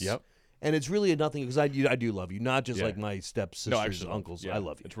between us, Yep. and it's really nothing because I do love you, not just Yeah. like my stepsisters, actually, uncles. yeah, I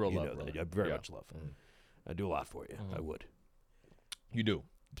love you. it's real You love, know that. brother. I very Yeah. much love. I do a lot for you. I would You do.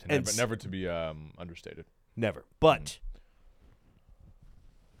 And Never to be understated. never, but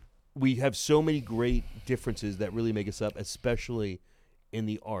we have so many great differences that really make us up, especially in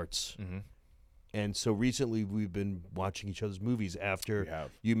the arts. Mm-hmm. And so recently we've been watching each other's movies after We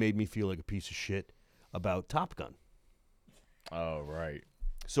have. you made me feel like a piece of shit about Top Gun. Oh, right.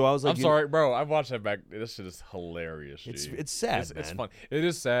 So I was like, I'm sorry, bro. I watched that back. This shit is hilarious. It's G. sad, It's man. fun. It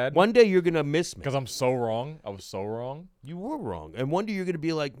is sad One day you're gonna miss me. because I'm so wrong. I was so wrong. You were wrong, and one day you're gonna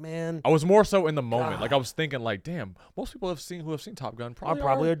be like, man, I was more so in the moment. Like I was thinking, like, damn, most people who have seen Top Gun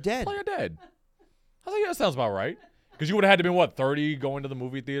probably are dead. Probably are dead. I was like, yeah, that sounds about right. Because you would have had to be what 30 going to the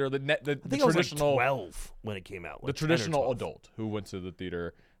movie theater. The I think I was like traditional 12 when it came out. the Like 10 or traditional 12. adult who went to the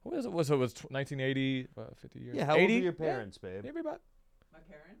theater. What was it? Was 1980? 50 years? Yeah, how old were 80? your parents, babe, Maybe about. My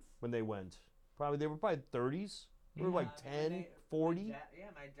parents? when they went? They were probably 30s. They were like Yeah, 10, 40. My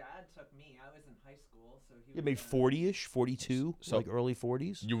dad took me. I was in high school, so he Yeah, was maybe 40ish, 42, So- like early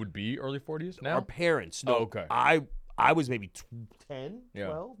 40s. You would be early 40s now. Our parents. No, Oh, okay. I was maybe 10, Yeah.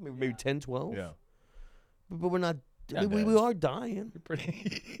 12, maybe 10, 12. Yeah. But we're not. Not we dead. are dying. You're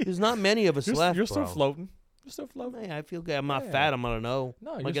pretty. There's not many of us left. You're still bro. floating. You're still floating. Hey, I feel good. I'm not Yeah. fat. I'm on an O.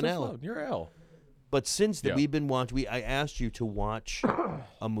 No, like you're an still L. floating. You're an L. But since that Yeah. we've been watching, I asked you to watch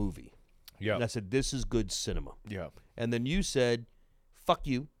a movie. Yeah. And I said, this is good cinema. Yeah. And then you said, fuck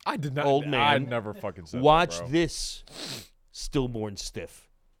you. I did not. Old I man, never fucking said Watch that, bro. this Stillborn Stiff.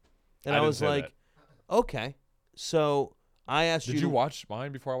 And I I, didn't was say like, okay. So I asked Did you you to watch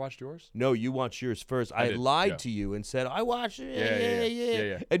mine before I watched yours? No, you watched yours first. I did, lied yeah. to you and said, I watched it.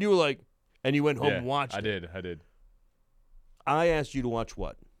 Yeah. And you were like, and you went home Yeah, and watched I it. did. I did. I asked you to watch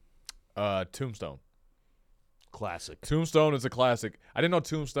what? Tombstone. Classic. Tombstone is a classic. I didn't know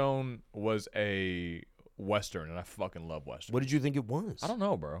Tombstone was a Western, and I fucking love Western. What did you think it was? I don't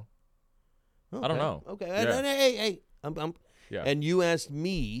know, bro. Okay. don't know. Okay. Yeah. Hey. I'm Yeah. And you asked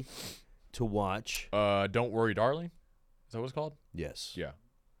me to watch. Don't Worry, Darling. Is that what it's called? Yes. Yeah.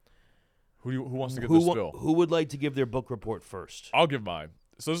 Who wants to get Who, this wa- spill? who would like to give their book report first? I'll give mine.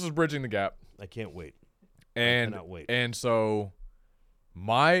 So this is Bridging the Gap. I can't wait. And cannot wait. and so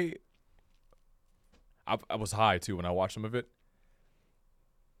I was high too when I watched some of it.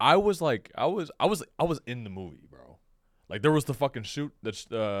 I was like I was in the movie, bro. Like there was the fucking shoot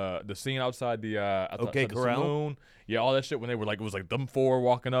the scene outside the OK outside the Corral? saloon. Yeah, all that shit when they were like it was like them four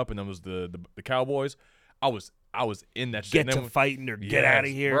walking up and then was the Cowboys. I was in that shit. Get And then to fighting or get out of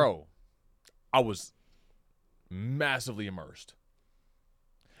Yes, here. bro. I was massively immersed.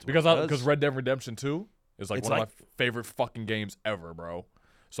 Because Red Dead Redemption 2 is like It's one like- of my favorite fucking games ever, bro.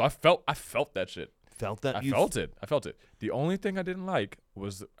 So I felt that shit. Felt that? I felt it. The only thing I didn't like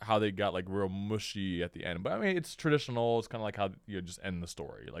was how they got like real mushy at the end. But I mean, it's traditional. It's kind of like how you just end the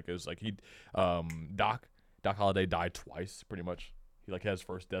story. Like it was like Doc Holliday died twice, pretty much. He like had his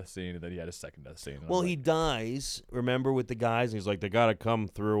first death scene and then he had his second death scene. And I Well, was he like, dies, remember, with the guys. And he's like, they got to come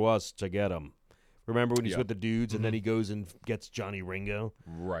through us to get him. Remember when he's Yeah. with the dudes and then he goes and gets Johnny Ringo?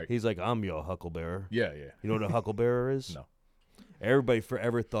 Right. He's like, I'm your Hucklebearer. Yeah, yeah. You know what a Hucklebearer is? No. Everybody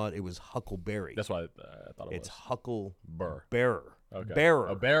forever thought it was Huckleberry. That's why I thought it It's was. Hucklebearer. Burr. Okay. Bearer.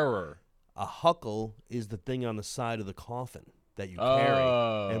 A bearer. A huckle is the thing on the side of the coffin that you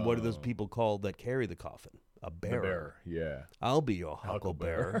carry. And what are those people called that carry the coffin? A The bearer. bearer. Yeah. I'll be your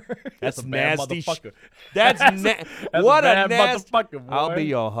hucklebearer. That's That's a bad nasty. motherfucker. That's That's what a bad nasty. motherfucker, boy. I'll be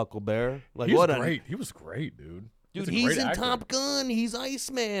your hucklebearer. Like He's what great. He was great, dude. dude. a He's great in actor. Top Gun. He's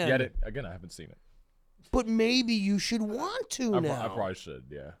Iceman. Yeah, again, I haven't seen it. But maybe you should want to now. I probably should.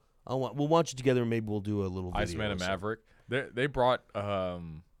 Yeah. We'll watch it together and maybe we'll do a little video. Iceman or and something. Maverick. They brought. I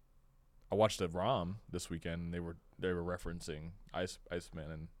watched the ROM this weekend. And they were referencing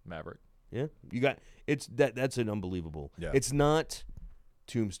Iceman and Maverick. Yeah, you got it's that's an unbelievable. Yeah. It's not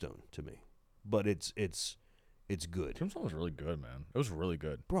Tombstone to me, but it's good, Tombstone was really good, man. It was really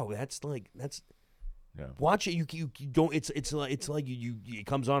good. bro. That's Yeah. watch it. You don't. It's like you it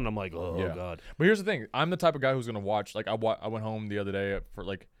comes on. And I'm like, oh Yeah. god. But here's the thing. I'm the type of guy who's gonna watch. Like I went home the other day for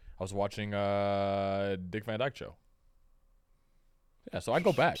like I was watching Dick Van Dyke Show. Yeah, so I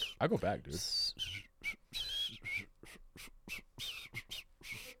go back, dude.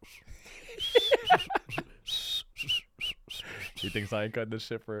 He thinks I ain't cutting this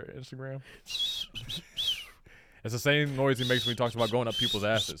shit for Instagram. It's the same noise he makes when he talks about going up people's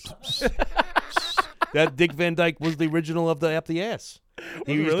asses. That Dick Van Dyke was the original of the Up the Ass.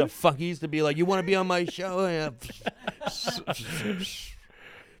 He used really? to fuck. He used to be like, "You want to be on my show?" Yeah.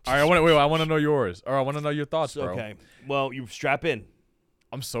 All right, I want to know yours. Or I want to know your thoughts, bro. Okay. Well, you strap in.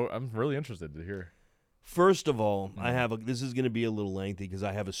 I'm really interested to hear. First of all, I have this is going to be a little lengthy because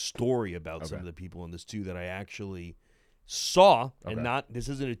I have a story about some Okay. of the people in this too that I actually saw, Okay. and not this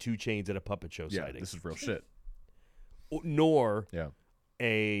isn't a 2 Chainz at a puppet show Yeah, sighting, this is real shit. nor Yeah,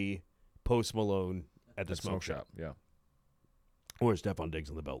 a Post Malone at the the smoke shop, Yeah. or Stephon Diggs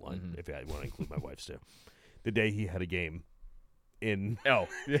on the Beltline, Mhm. if I want to include my wife's too. The day he had a game in Oh,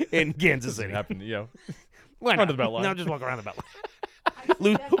 yeah. in Kansas It City. happened. Yeah. Why Under not? the Beltline. No, just walk around the Beltline. I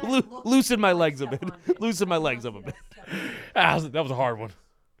see that guy looks Loosen my like legs a bit. Stephon Diggs. Loosen my I legs wanna up a see bit. that Stephon Diggs. That was a hard one.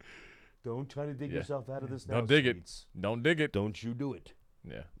 Don't try to dig Yeah. yourself out of this now. Don't dig it. Sweets. Don't dig it. Don't you do it.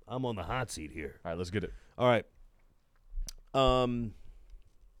 Yeah. I'm on the hot seat here. All right, let's get it. All right.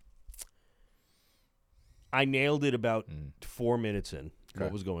 I nailed it about 4 minutes in what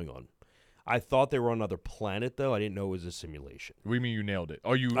Okay. was going on. I thought they were on another planet, though. I didn't know it was a simulation. What do you mean you nailed it?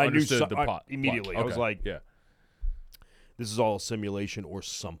 Oh, you I knew understood the I- plot immediately. I was Okay. like- yeah, This is all a simulation or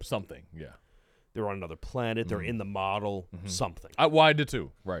something. something. Yeah. They're on another planet. They're in the model. Something. Well, I did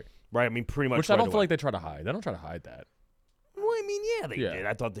too. Right. Right? I mean, pretty much. Which I right don't feel away. like they try to hide. They don't try to hide that. Well, I mean, yeah, they Yeah. did.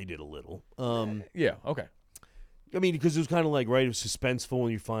 I thought they did a little. Yeah. Okay. I mean, because it was kind of like, right, it was suspenseful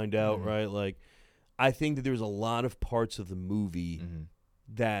when you find out, right? Like, I think that there's a lot of parts of the movie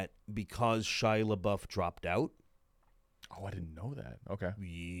that because Shia LaBeouf dropped out. Oh, I didn't know that. Okay.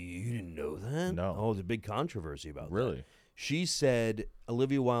 You didn't know that? No. Oh, there's a big controversy about that. Really? She said,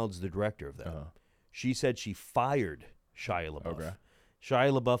 Olivia Wilde's the director of that. Uh-huh. She said she fired Shia LaBeouf. Okay.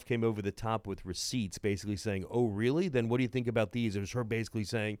 Shia LaBeouf came over the top with receipts basically saying, oh, really? Then what do you think about these? It was her basically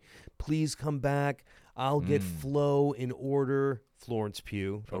saying, please come back. I'll get Flo in order. Florence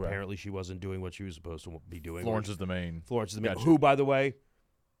Pugh. Okay. Apparently she wasn't doing what she was supposed to be doing. Florence is the main. Florence is the man. Gotcha. Who, by the way,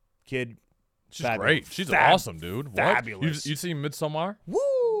 kid, She's fabulous. great. She's Fab- awesome, dude. What? fabulous. You seen Midsommar? woo!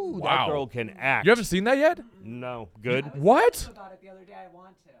 That Wow. girl can act. You haven't seen that yet? No. Good. I was What? thinking about it the other day. I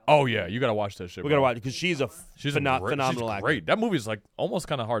want to. Oh yeah, you gotta watch that shit. We bro. gotta watch it because she's a She's phenomenal she's actor. great. That movie's like almost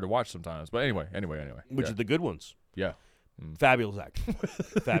kind of hard to watch sometimes. But anyway. Which yeah. is the good ones. Yeah. Fabulous actor.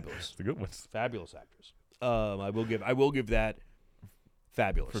 Fabulous. It's the good ones Fabulous actress. I will give that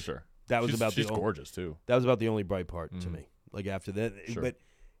fabulous. for sure. That was she's, about she's the gorgeous too. that was about the only bright part to me. Like after that, Sure. but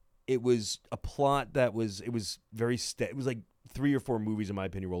it was a plot that was very it was like 3 or 4 movies in my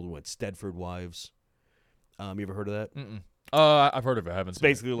opinion rolled in one. Stedford Wives. You ever heard of that? Mm-mm. I've heard of it. I haven't It's seen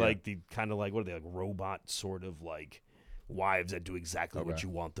basically it. Yeah. like the kind of like what are they like robot sort of like wives that do exactly what Okay. you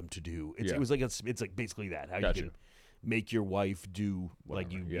want them to do. Yeah. It was like it's like basically that how Gotcha. you can make your wife do like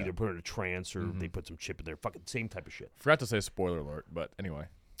Whatever, you yeah. either put her in a trance or they put some chip in there. Fucking same type of shit. Forgot to say spoiler alert, but anyway.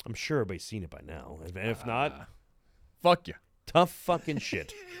 I'm sure everybody's seen it by now. If not, Fuck you. tough fucking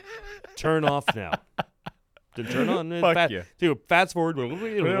shit. Turn off now. To turn on. Fuck you. Fast forward.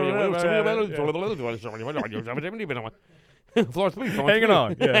 Florence, please, Hanging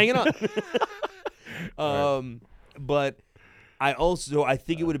on. Yeah. Hanging on. But I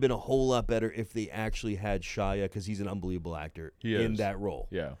think it would have been a whole lot better if they actually had Shia because he's an unbelievable actor He in is. that role.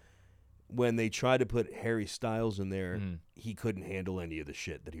 Yeah. when they tried to put Harry Styles in there, he couldn't handle any of the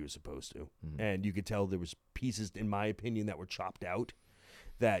shit that he was supposed to. And you could tell there was pieces, in my opinion, that were chopped out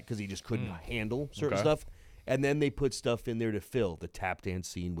because he just couldn't handle certain stuff. And then they put stuff in there to fill the tap dance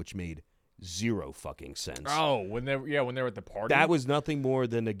scene, which made zero fucking sense. Oh, when they were at the party. That was nothing more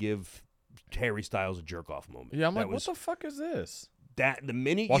than to give Harry Styles a jerk off moment. Yeah, I'm like, what the fuck is this? That the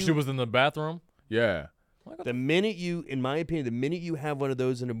minute While she was in the bathroom. Yeah. The minute you, in my opinion, the minute you have one of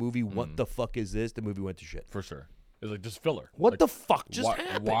those in a movie, what the fuck is this? The movie went to shit. For sure. It's like just filler. What like, the fuck just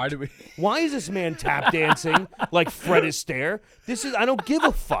happened? Why do we? Why is this man tap dancing like Fred Astaire? I don't give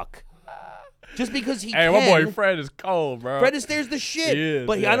a fuck. Just because he Hey, can. my boy Fred is cold, bro. Fred Astaire's the shit. He is,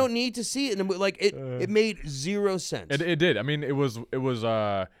 but yeah. I don't need to see it in the movie. Like it made zero sense. It did. I mean, it was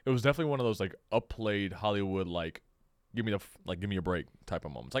definitely one of those like upplayed Hollywood like give me a break type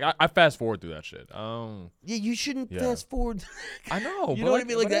of moments. Like I fast forward through that shit. Yeah, you shouldn't Yeah. fast forward. I know. You know what I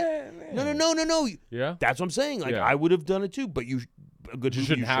mean? Like that. No. Yeah. That's what I'm saying. Like Yeah. I would have done it too, but a good You movie,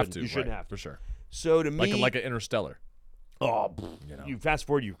 shouldn't have to. You shouldn't right, have to. for sure. So to me, Like an Interstellar. oh, You know. you fast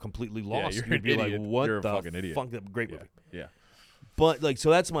forward, you're completely lost. you're You'd an be idiot. like, what You're a the fucking idiot. fuck? Great movie. Yeah. But like, so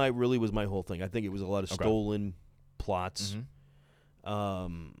that's was my whole thing. I think it was a lot of Okay. stolen plots.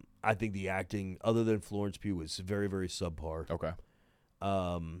 Mm-hmm. I think the acting, other than Florence Pugh, was very, very subpar. Okay.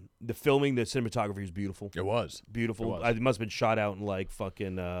 The filming, the cinematography was beautiful. It was. Beautiful. It was. It must have been shot out in like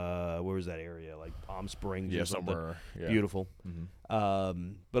fucking where was that area? Like Palm Springs. Yeah, or something. somewhere. Yeah. Beautiful. Mm-hmm.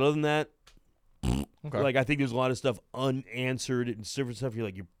 But other than that, Okay. like I think there's a lot of stuff unanswered and different stuff. You're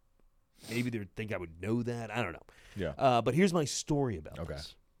like, maybe they think I would know that. I don't know. Yeah. But here's my story about Okay.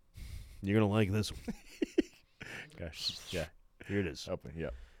 this. You're gonna like this one. Gosh. Yeah. Here it is. Open. Yeah.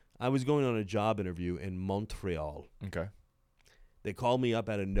 I was going on a job interview in Montreal. Okay. They called me up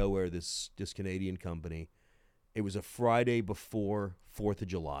out of nowhere. This Canadian company. It was a Friday before 4th of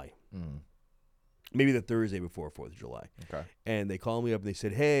July. Mm. Maybe the Thursday before 4th of July. Okay. And they called me up and they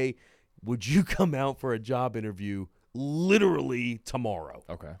said, hey, would you come out for a job interview literally tomorrow?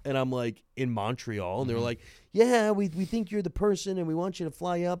 Okay. And I'm like, in Montreal. And they were Mhm. like, yeah, we think you're the person and we want you to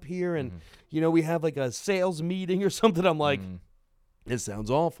fly up here. And, we have like a sales meeting or something. I'm like, this sounds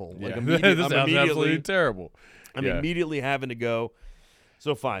awful. Like, this sounds absolutely terrible. I'm Yeah. immediately having to go.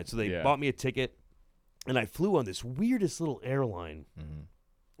 So fine. So they Yeah. bought me a ticket. And I flew on this weirdest little airline. Mm-hmm.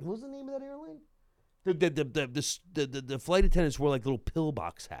 What was the name of that airline? The flight attendants wore like little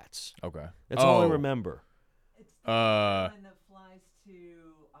pillbox hats. Okay. That's all I remember. It's the one that flies to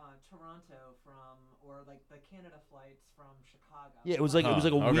Toronto or like the Canada flights from Chicago. Yeah, it was like a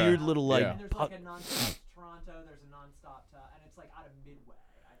okay. weird little like. Yeah. And there's like a nonstop to Toronto. There's a nonstop to, and it's like out of Midway,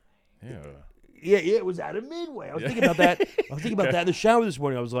 I think. Yeah. Yeah, it was out of Midway. I was thinking about that. I was thinking about that in the shower this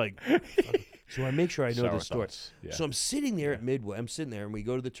morning. I was like, so I make sure I know Shower this story. thoughts. Yeah. So I'm sitting there at Midway. I'm sitting there, and we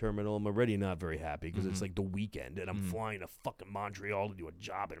go to the terminal. I'm already not very happy because it's like the weekend, and I'm flying to fucking Montreal to do a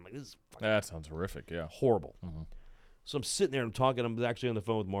job, and I'm like, this is fucking That sounds horrific. Yeah. horrible. Mhm. So I'm sitting there, I'm talking. I'm actually on the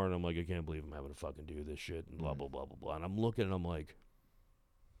phone with Martin. I'm like, I can't believe I'm having to fucking do this shit, and blah blah blah blah blah. And I'm looking, and I'm like,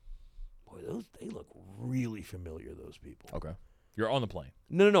 boy, they look really familiar. Those people. Okay. You're on the plane.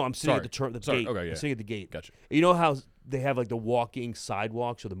 No. I'm sitting Sorry. at the Sorry. gate. Okay, yeah. I'm sitting at the gate. Gotcha. You know how they have like the walking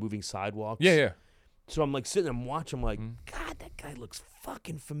sidewalks or the moving sidewalks? Yeah. Yeah. So I'm like sitting there and watching. I'm like, Mhm. God, that guy looks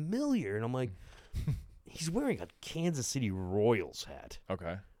fucking familiar. And I'm like, he's wearing a Kansas City Royals hat.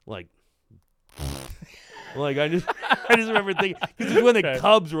 Okay. Like I just remember thinking because it's when the Okay.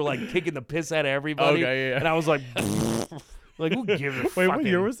 Cubs were like kicking the piss out of everybody. Okay, yeah. And I was like, like who gives a Wait, fucking... what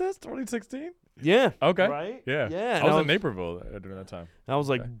year was this? 2016? Yeah. Okay. Right? Yeah. Yeah. I was in Naperville during that time. I was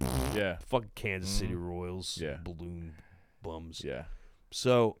like, Yeah. fucking Kansas City Royals, Yeah. balloon bums. Yeah.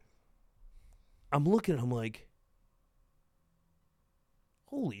 So I'm looking, I'm like,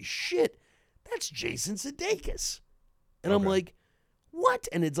 holy shit, that's Jason Sudeikis. And I'm Okay. like, what?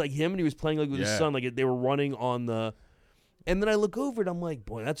 And it's like him, and he was playing like with his Yeah. son, like they were running on the. And then I look over, and I'm like,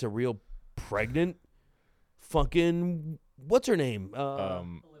 boy, that's a real pregnant fucking, what's her name? Olivia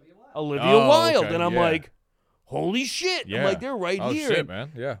Wilde. Olivia Oh, Wilde. okay, And I'm yeah. like, holy shit. Yeah. I'm like, they're right Oh here. shit, And,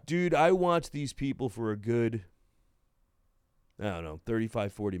 man. Yeah. dude, I watched these people for a good, I don't know,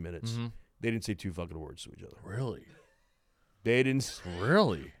 35, 40 minutes. Mm-hmm. They didn't say two fucking words to each other. Really? They didn't.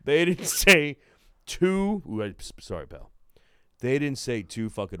 Really? They didn't say two. Sorry, pal. They didn't say two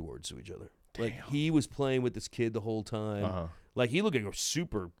fucking words to each other. Like Damn. he was playing with this kid the whole time. Uh huh. Like he looked like a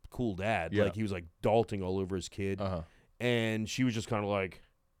super cool dad. Yeah. Like he was like dalting all over his kid, Uh huh. and she was just kind of like,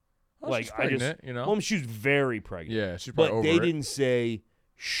 Like I just. pregnant, you know. Well, she was very pregnant. Yeah, she's but probably they over it. didn't say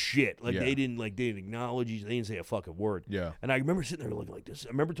shit. Like Yeah. they didn't acknowledge each. They didn't say a fucking word. Yeah. And I remember sitting there looking like this. I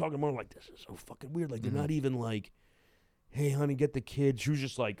remember talking to Mom like, this is so fucking weird. Like, they're Mhm. not even like, hey, honey, get the kid. She was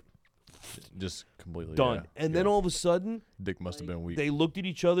just like, Just completely done. Yeah. And then all of a sudden, Dick must have been weak. they looked at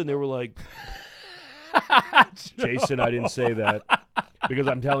each other and they were like, Jason, I didn't say that. Because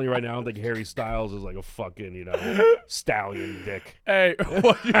I'm telling you right now, I don't think Harry Styles is like a fucking, stallion dick. Hey,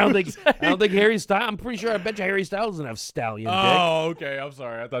 what I don't think Harry Styles. I'm pretty sure. I bet you Harry Styles doesn't have stallion dick. Oh, okay. I'm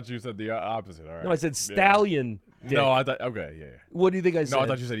sorry. I thought you said the opposite. All right. No, I said stallion dick. No, I thought. Okay, yeah. What do you think I said? No, I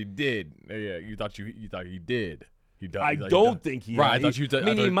thought you said he did. Yeah, you thought he did. He does. I don't think he. Right. I he- thought you. I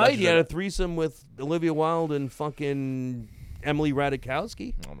mean, he might. He had a threesome with Olivia Wilde and fucking Emily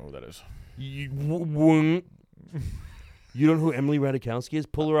Ratajkowski. I don't know who that is. You don't know who Emily Ratajkowski is?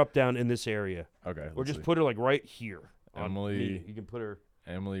 Pull her up down in this area, Okay. or let's just see. put her like right here. on Emily- me. You can put her.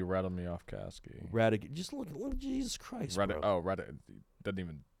 Emily Ratajkowski. Just look. Jesus Christ, Rata. bro. Oh, Rata. Doesn't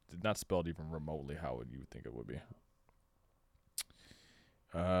even. Not spelled even remotely how would you would think it would be.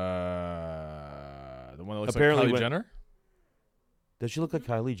 The one that looks Apparently like Kylie when- Jenner Does she look like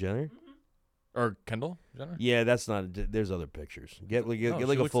Kylie Jenner? or Kendall Jenner. Yeah, that's not. There's other pictures. Get like No, get she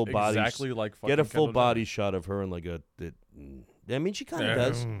like a looks full body. Exactly like. Get a fucking full Kendall body shot of her and like a. I mean, she kind of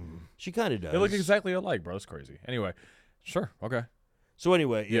does. She kind of does. They look exactly alike, bro. It's crazy. Anyway, sure. Okay. So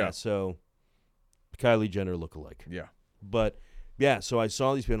anyway, yeah. Yeah. So Kylie Jenner look-alike. Yeah. But yeah, so I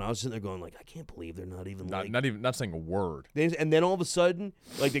saw these people and I was sitting there going like, I can't believe they're not even like. Not saying a word. And then all of a sudden,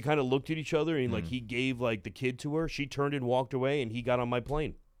 like they kind of looked at each other and Mm. like he gave like the kid to her. She turned and walked away and he got on my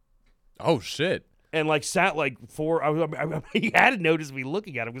plane Oh shit. and like sat like he had to notice me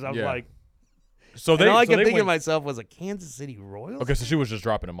looking at him because I was Yeah. like, So and they. all I so kept they thinking to went- myself was a Kansas City Royals. Okay, so she was just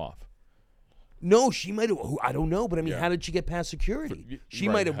dropping him off. No, she might have. I don't know, but I mean, Yeah. how did she get past security? y- She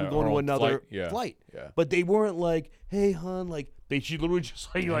right, might have her gone to own another flight, yeah. flight. Yeah. But they weren't like, "Hey, hon," like she literally just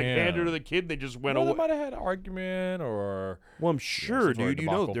like handed her Damn. the kid. They just went Well, they away. might have had an argument or. Well, I'm sure, some sort of dude. You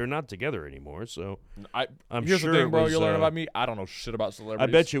know debacle. they're not together anymore. So I'm Here's sure the it thing, bro. was, You learn about me. I don't know shit about I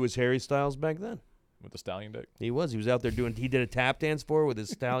celebrities. bet you it was Harry Styles back then. With the stallion dick. He was. He was out there doing. He did a tap dance for her with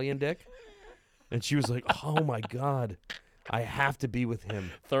his stallion dick, and she was like, "Oh my god, I have to be with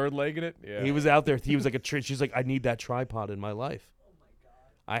him." Third leg in it. Yeah. He was out there. He was like a. She's like, "I need that tripod in my life.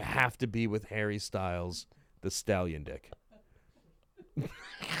 I have to be with Harry Styles, the stallion dick."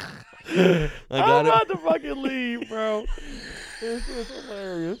 I got it. to fucking leave, bro. This is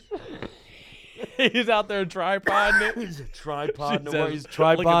hilarious. He's out there tripoding it. He's a tripod. She No says, worries. "Look at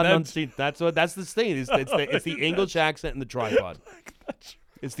Tripod that." unseen. That's the thing. It's the English accent and the tripod.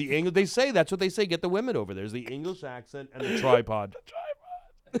 It's the English. They say that's what they say. Get the women over. There's the English accent and the tripod.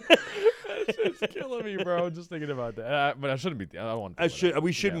 It's killing me, bro. Just thinking about that. But I shouldn't be. I don't want. To I think about should.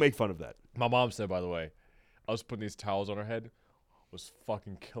 We shouldn't Yeah. make fun of that. that. My mom said, by the way, I was putting these towels on her head. Was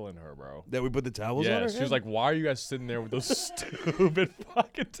fucking killing her, bro. That we put the towels on Yeah, her she head? was like, "Why are you guys sitting there with those stupid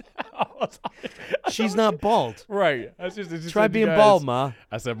fucking towels?" "She's not bald. Right. Try being bald, ma."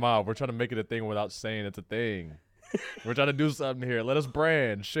 I said, "Mom, we're trying to make it a thing without saying it's a thing. We're trying to do something here. Let us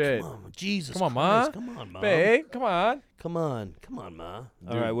brand shit. Come on, Jesus. Come on, Christ. Ma. Come on, ma. Babe, come on." Come on, ma. All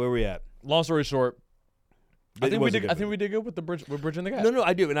Dude. right, where we at? Long story short, I It think we was a did. good I think movie. we did good with the bridge. We're bridging the gap. No,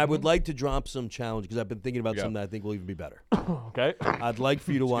 I do, and I would like to drop some challenge because I've been thinking about Yeah. something that I think will even be better. Okay. I'd like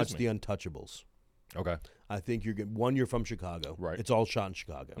for you to watch Excuse The Untouchables. Okay. I think you're good. One, you're from Chicago. Right. It's all shot in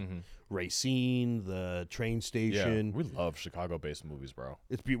Chicago. Mhm. Racine, the train Yeah. station. We love Chicago-based movies, bro.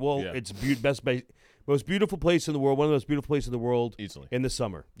 It's Yeah. it's most beautiful place in the world. One of the most beautiful places in the world Easily. in the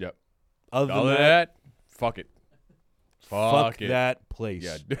summer. Yep. Other Other than than that, fuck it. fuck it. that place.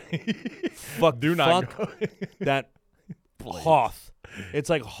 Yeah. Fuck. Do not fuck go. that Hoth. It's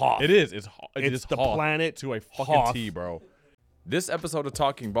like Hoth. It is. It's It's the Hoth planet to a fucking Hoth. T, bro. This episode of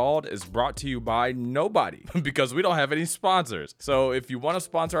Talking Bald is brought to you by nobody because we don't have any sponsors. So if you want to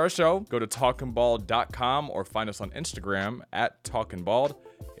sponsor our show, go to talkingbald.com or find us on Instagram at talkingbald,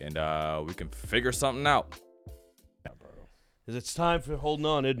 and we can figure something out. It's time for holding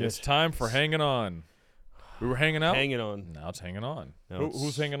on, isn't It's it? time for hanging on. We were hanging out. Hanging on. Now it's hanging on. Now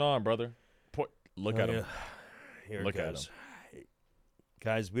Who's hanging on, brother? Look at him. Here Look it at goes.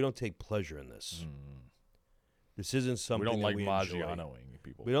 Guys, we don't take pleasure in this. This isn't We something don't that like we enjoy. Maggianoing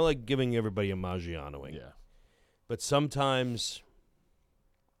people. We don't like giving everybody a Maggianoing. Yeah. But sometimes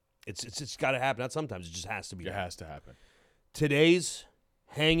it's got to happen. Not sometimes. It just has to be. It done. has to happen. Today's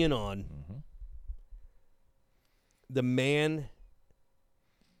hanging on. Mm-hmm. The man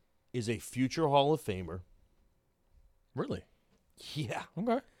is a future Hall of Famer. Really? Yeah.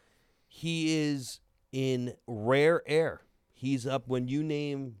 Okay. He is in rare air. He's up when you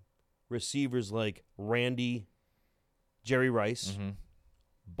name receivers like Randy, Jerry Rice, Mm-hmm.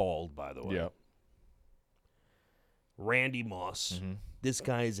 bald, by the way. Yep. Randy Moss. Mm-hmm. This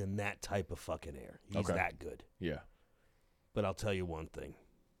guy is in that type of fucking air. He's Okay. that good. Yeah. But I'll tell you one thing.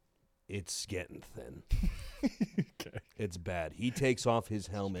 it's getting thin. Okay. It's bad. He takes off his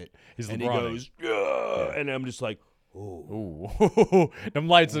helmet He's and LeBron-ing. he goes, yeah. And I'm just like, oh. Ooh, them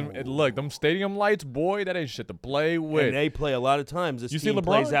lights. And look, them stadium lights, boy, that ain't shit to play with. And they play a lot of times. This You see team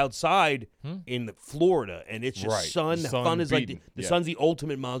plays LeBron? outside in Florida, and it's just Right. sun. The sun Fun is like beating. the Yeah. sun's the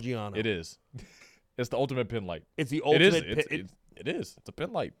ultimate Maggiano. It is. It's the ultimate pin light. It's the It ultimate. is. It is. It's a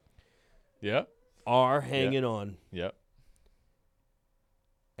pin light. Yeah. Are hanging on. Yeah.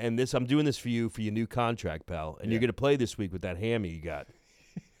 And this, I'm doing this for your new contract, pal. And you're Yeah. going to play this week with that hammy you got.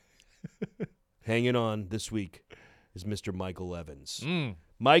 Hanging on this week is Mr. Michael Evans.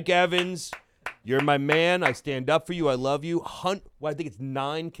 Mike Evans, you're my man. I stand up for you. I love you. I think it's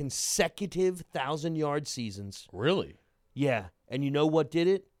 9 consecutive 1,000-yard seasons. Really? Yeah. And you know what did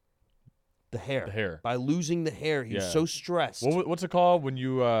it? The hair. The hair. By losing the hair, he was Yeah. so stressed. What's it called when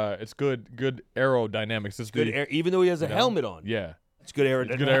you? It's good aerodynamics. It's Good air, even though he has a you know? helmet on. Yeah. It's good aerodynamics.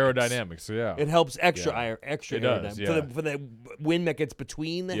 It's good aerodynamics. So yeah. It helps extra Yeah. extra It does, aerodynamics. For the wind that gets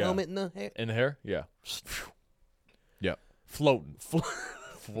between the Yeah. helmet and the hair. In the hair. Yeah. Yeah. Floating.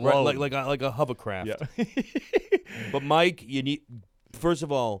 Right, like a hovercraft. Yeah. But Mike, you need first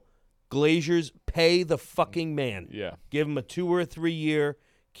of all, Glazers, pay the fucking man. Yeah. Give him a 2 or 3 year.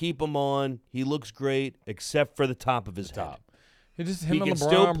 Keep him on. He looks great, except for the top of his head. Top. It just He him can and LeBron,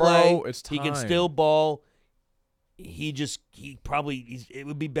 still play. bro. It's time. He can still ball. It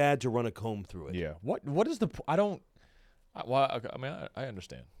would be bad to run a comb through it. Yeah. What is the? I don't. I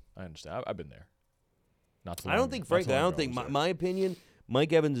understand. I've been there. Not too I don't long- think, not too frankly, I long don't ago think, I was my opinion,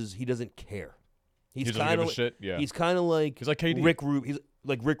 Mike Evans he doesn't care. He He's doesn't kind give of a shit. Yeah. He's kind of like He's like KD. Rick Rubin. He's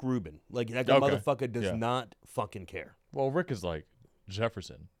like Rick Rubin. Like that Okay. motherfucker does Yeah. not fucking care. Well, Rick is like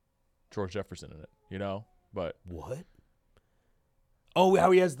Jefferson, George Jefferson in it, you know. But What? Oh,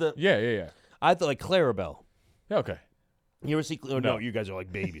 how he has the. yeah. I thought like Clarabelle. Yeah. Okay. You ever see? Oh, no, No. you guys are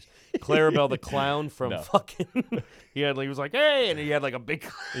like babies. Clarabelle the clown from No. fucking. He was like, hey, and he had like a big.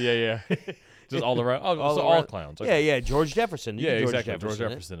 Yeah. Just all around. Oh, All so all around. clowns. Yeah, Okay. yeah. George Jefferson. You Yeah, can exactly. George it.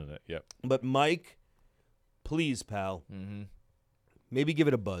 Jefferson in it. Yep. But Mike, please, pal, Mm-hmm. maybe give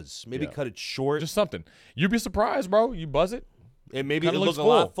it a buzz. Maybe Yeah. cut it short. Just something. You'd be surprised, bro. You buzz it. and maybe Kinda it'll look looks a full.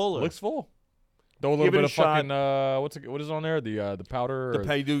 lot fuller. Looks full. Throw a Give little it bit a of shot. fucking what is on there? The powder.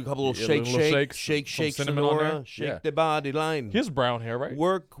 or- You do a couple little Yeah, shake, little shake, shakes, shake, some shake, cinnamon on Sonora, there. shake Yeah. the body line. He has brown hair, right?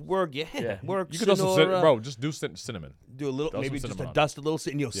 Work, work, work. You could also sit, Sonora. bro. Just do cinnamon. Do a little, throw some maybe just cinnamon a on dust a little,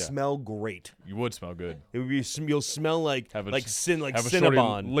 and you'll Yeah. smell great. You would smell good. It would be, you'll smell like Have a like sh- have a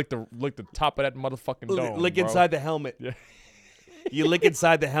Cinnabon. shorty lick the top of that motherfucking dome. Lick bro. inside the helmet. Yeah. You lick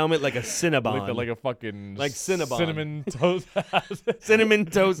inside the helmet like a Cinnabon. Lick the, like a fucking Like Cinnabon. cinnamon toast. Cinnamon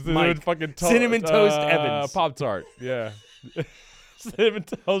toast Mike. Fucking Cinnamon Toast Evans. Pop Tart. Yeah. Cinnamon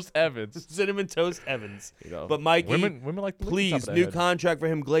Toast Evans. Cinnamon Toast Evans. You know, But Mikey, women like to lick the top please, of the new head. contract for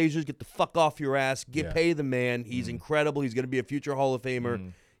him. Glazers, get the fuck off your ass. Yeah. Pay the man. He's incredible. He's going to be a future Hall of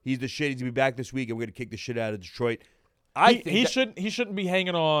Famer. He's the shit. He's going to be back this week, and we're going to kick the shit out of Detroit. I think He shouldn't be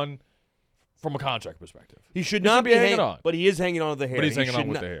hanging on from a contract perspective. he should he not should be hanging on. but he is hanging on with the hair. But he's He hanging on should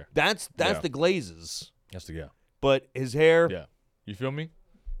with not- the hair. That's Yeah. the Glazes. Yes, yeah. But his hair, Yeah. You feel me?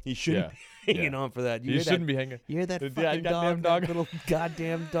 he shouldn't Yeah. be hanging Yeah. on for that. You He hear shouldn't that? be hanging. You hear that Yeah, fucking goddamn dog? dog. That little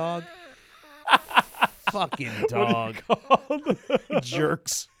goddamn dog. Fucking dog.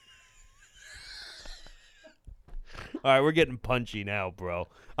 Jerks. All right, we're getting punchy now, bro.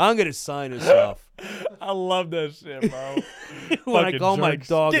 I'm gonna sign us off. I love that shit, bro. When I Fucking call my jerks.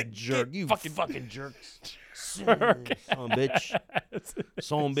 dog a Get- jerk, get you fucking- fucking jerks. Son bitch.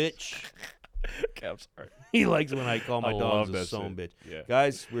 Son bitch. Okay, I'm sorry. He likes when I call my I dogs love a that son shit. bitch. Yeah.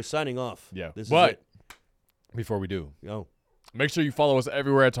 Guys, we're signing off. Yeah. This But is it. before we do, Yo. make sure you follow us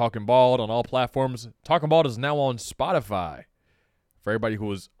everywhere at Talking Bald on all platforms. Talking Bald is now on Spotify. For everybody who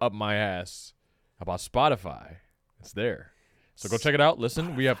was up my ass about Spotify, it's there. So go check it out.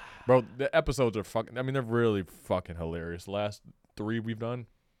 Listen, we have, bro, the episodes are fucking, I mean, they're really fucking hilarious. The last 3 we've done,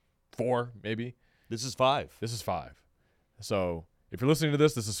 4 maybe. This is 5. This is 5. So if you're listening to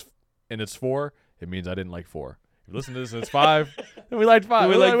this, and it's 4, it means I didn't like 4. If you listen to this and it's 5, then we liked 5.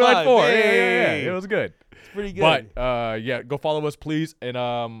 We liked liked 5. 4. Hey. Yeah. It was good. It's pretty good. But yeah, go follow us, please. And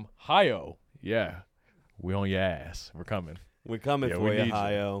Hio, yeah, we on your ass. We're coming. we're coming Yeah, for we you, need you.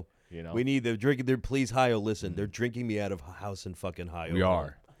 Hio. You know, We need the drinking. They're please, Hio. Listen, they're drinking me out of house in fucking Hio. we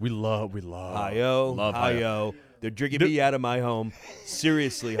are. We love. Hio. Love Hio. They're drinking me out of my home.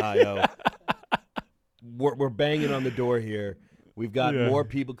 Seriously, Hio. We're banging on the door here. We've got Yeah. more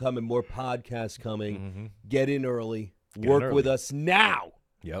people coming, more podcasts coming. Mm-hmm. Get in early. Get in Work early. with us now.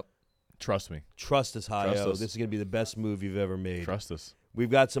 Yep. Trust me. Trust us, Hio. Trust us. This is going to be the best move you've ever made. Trust us. We've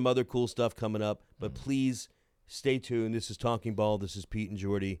got some other cool stuff coming up, but please stay tuned. This is Talking Ball. This is Pete and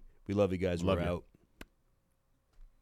Jordy. We love you guys. Love We're you. out.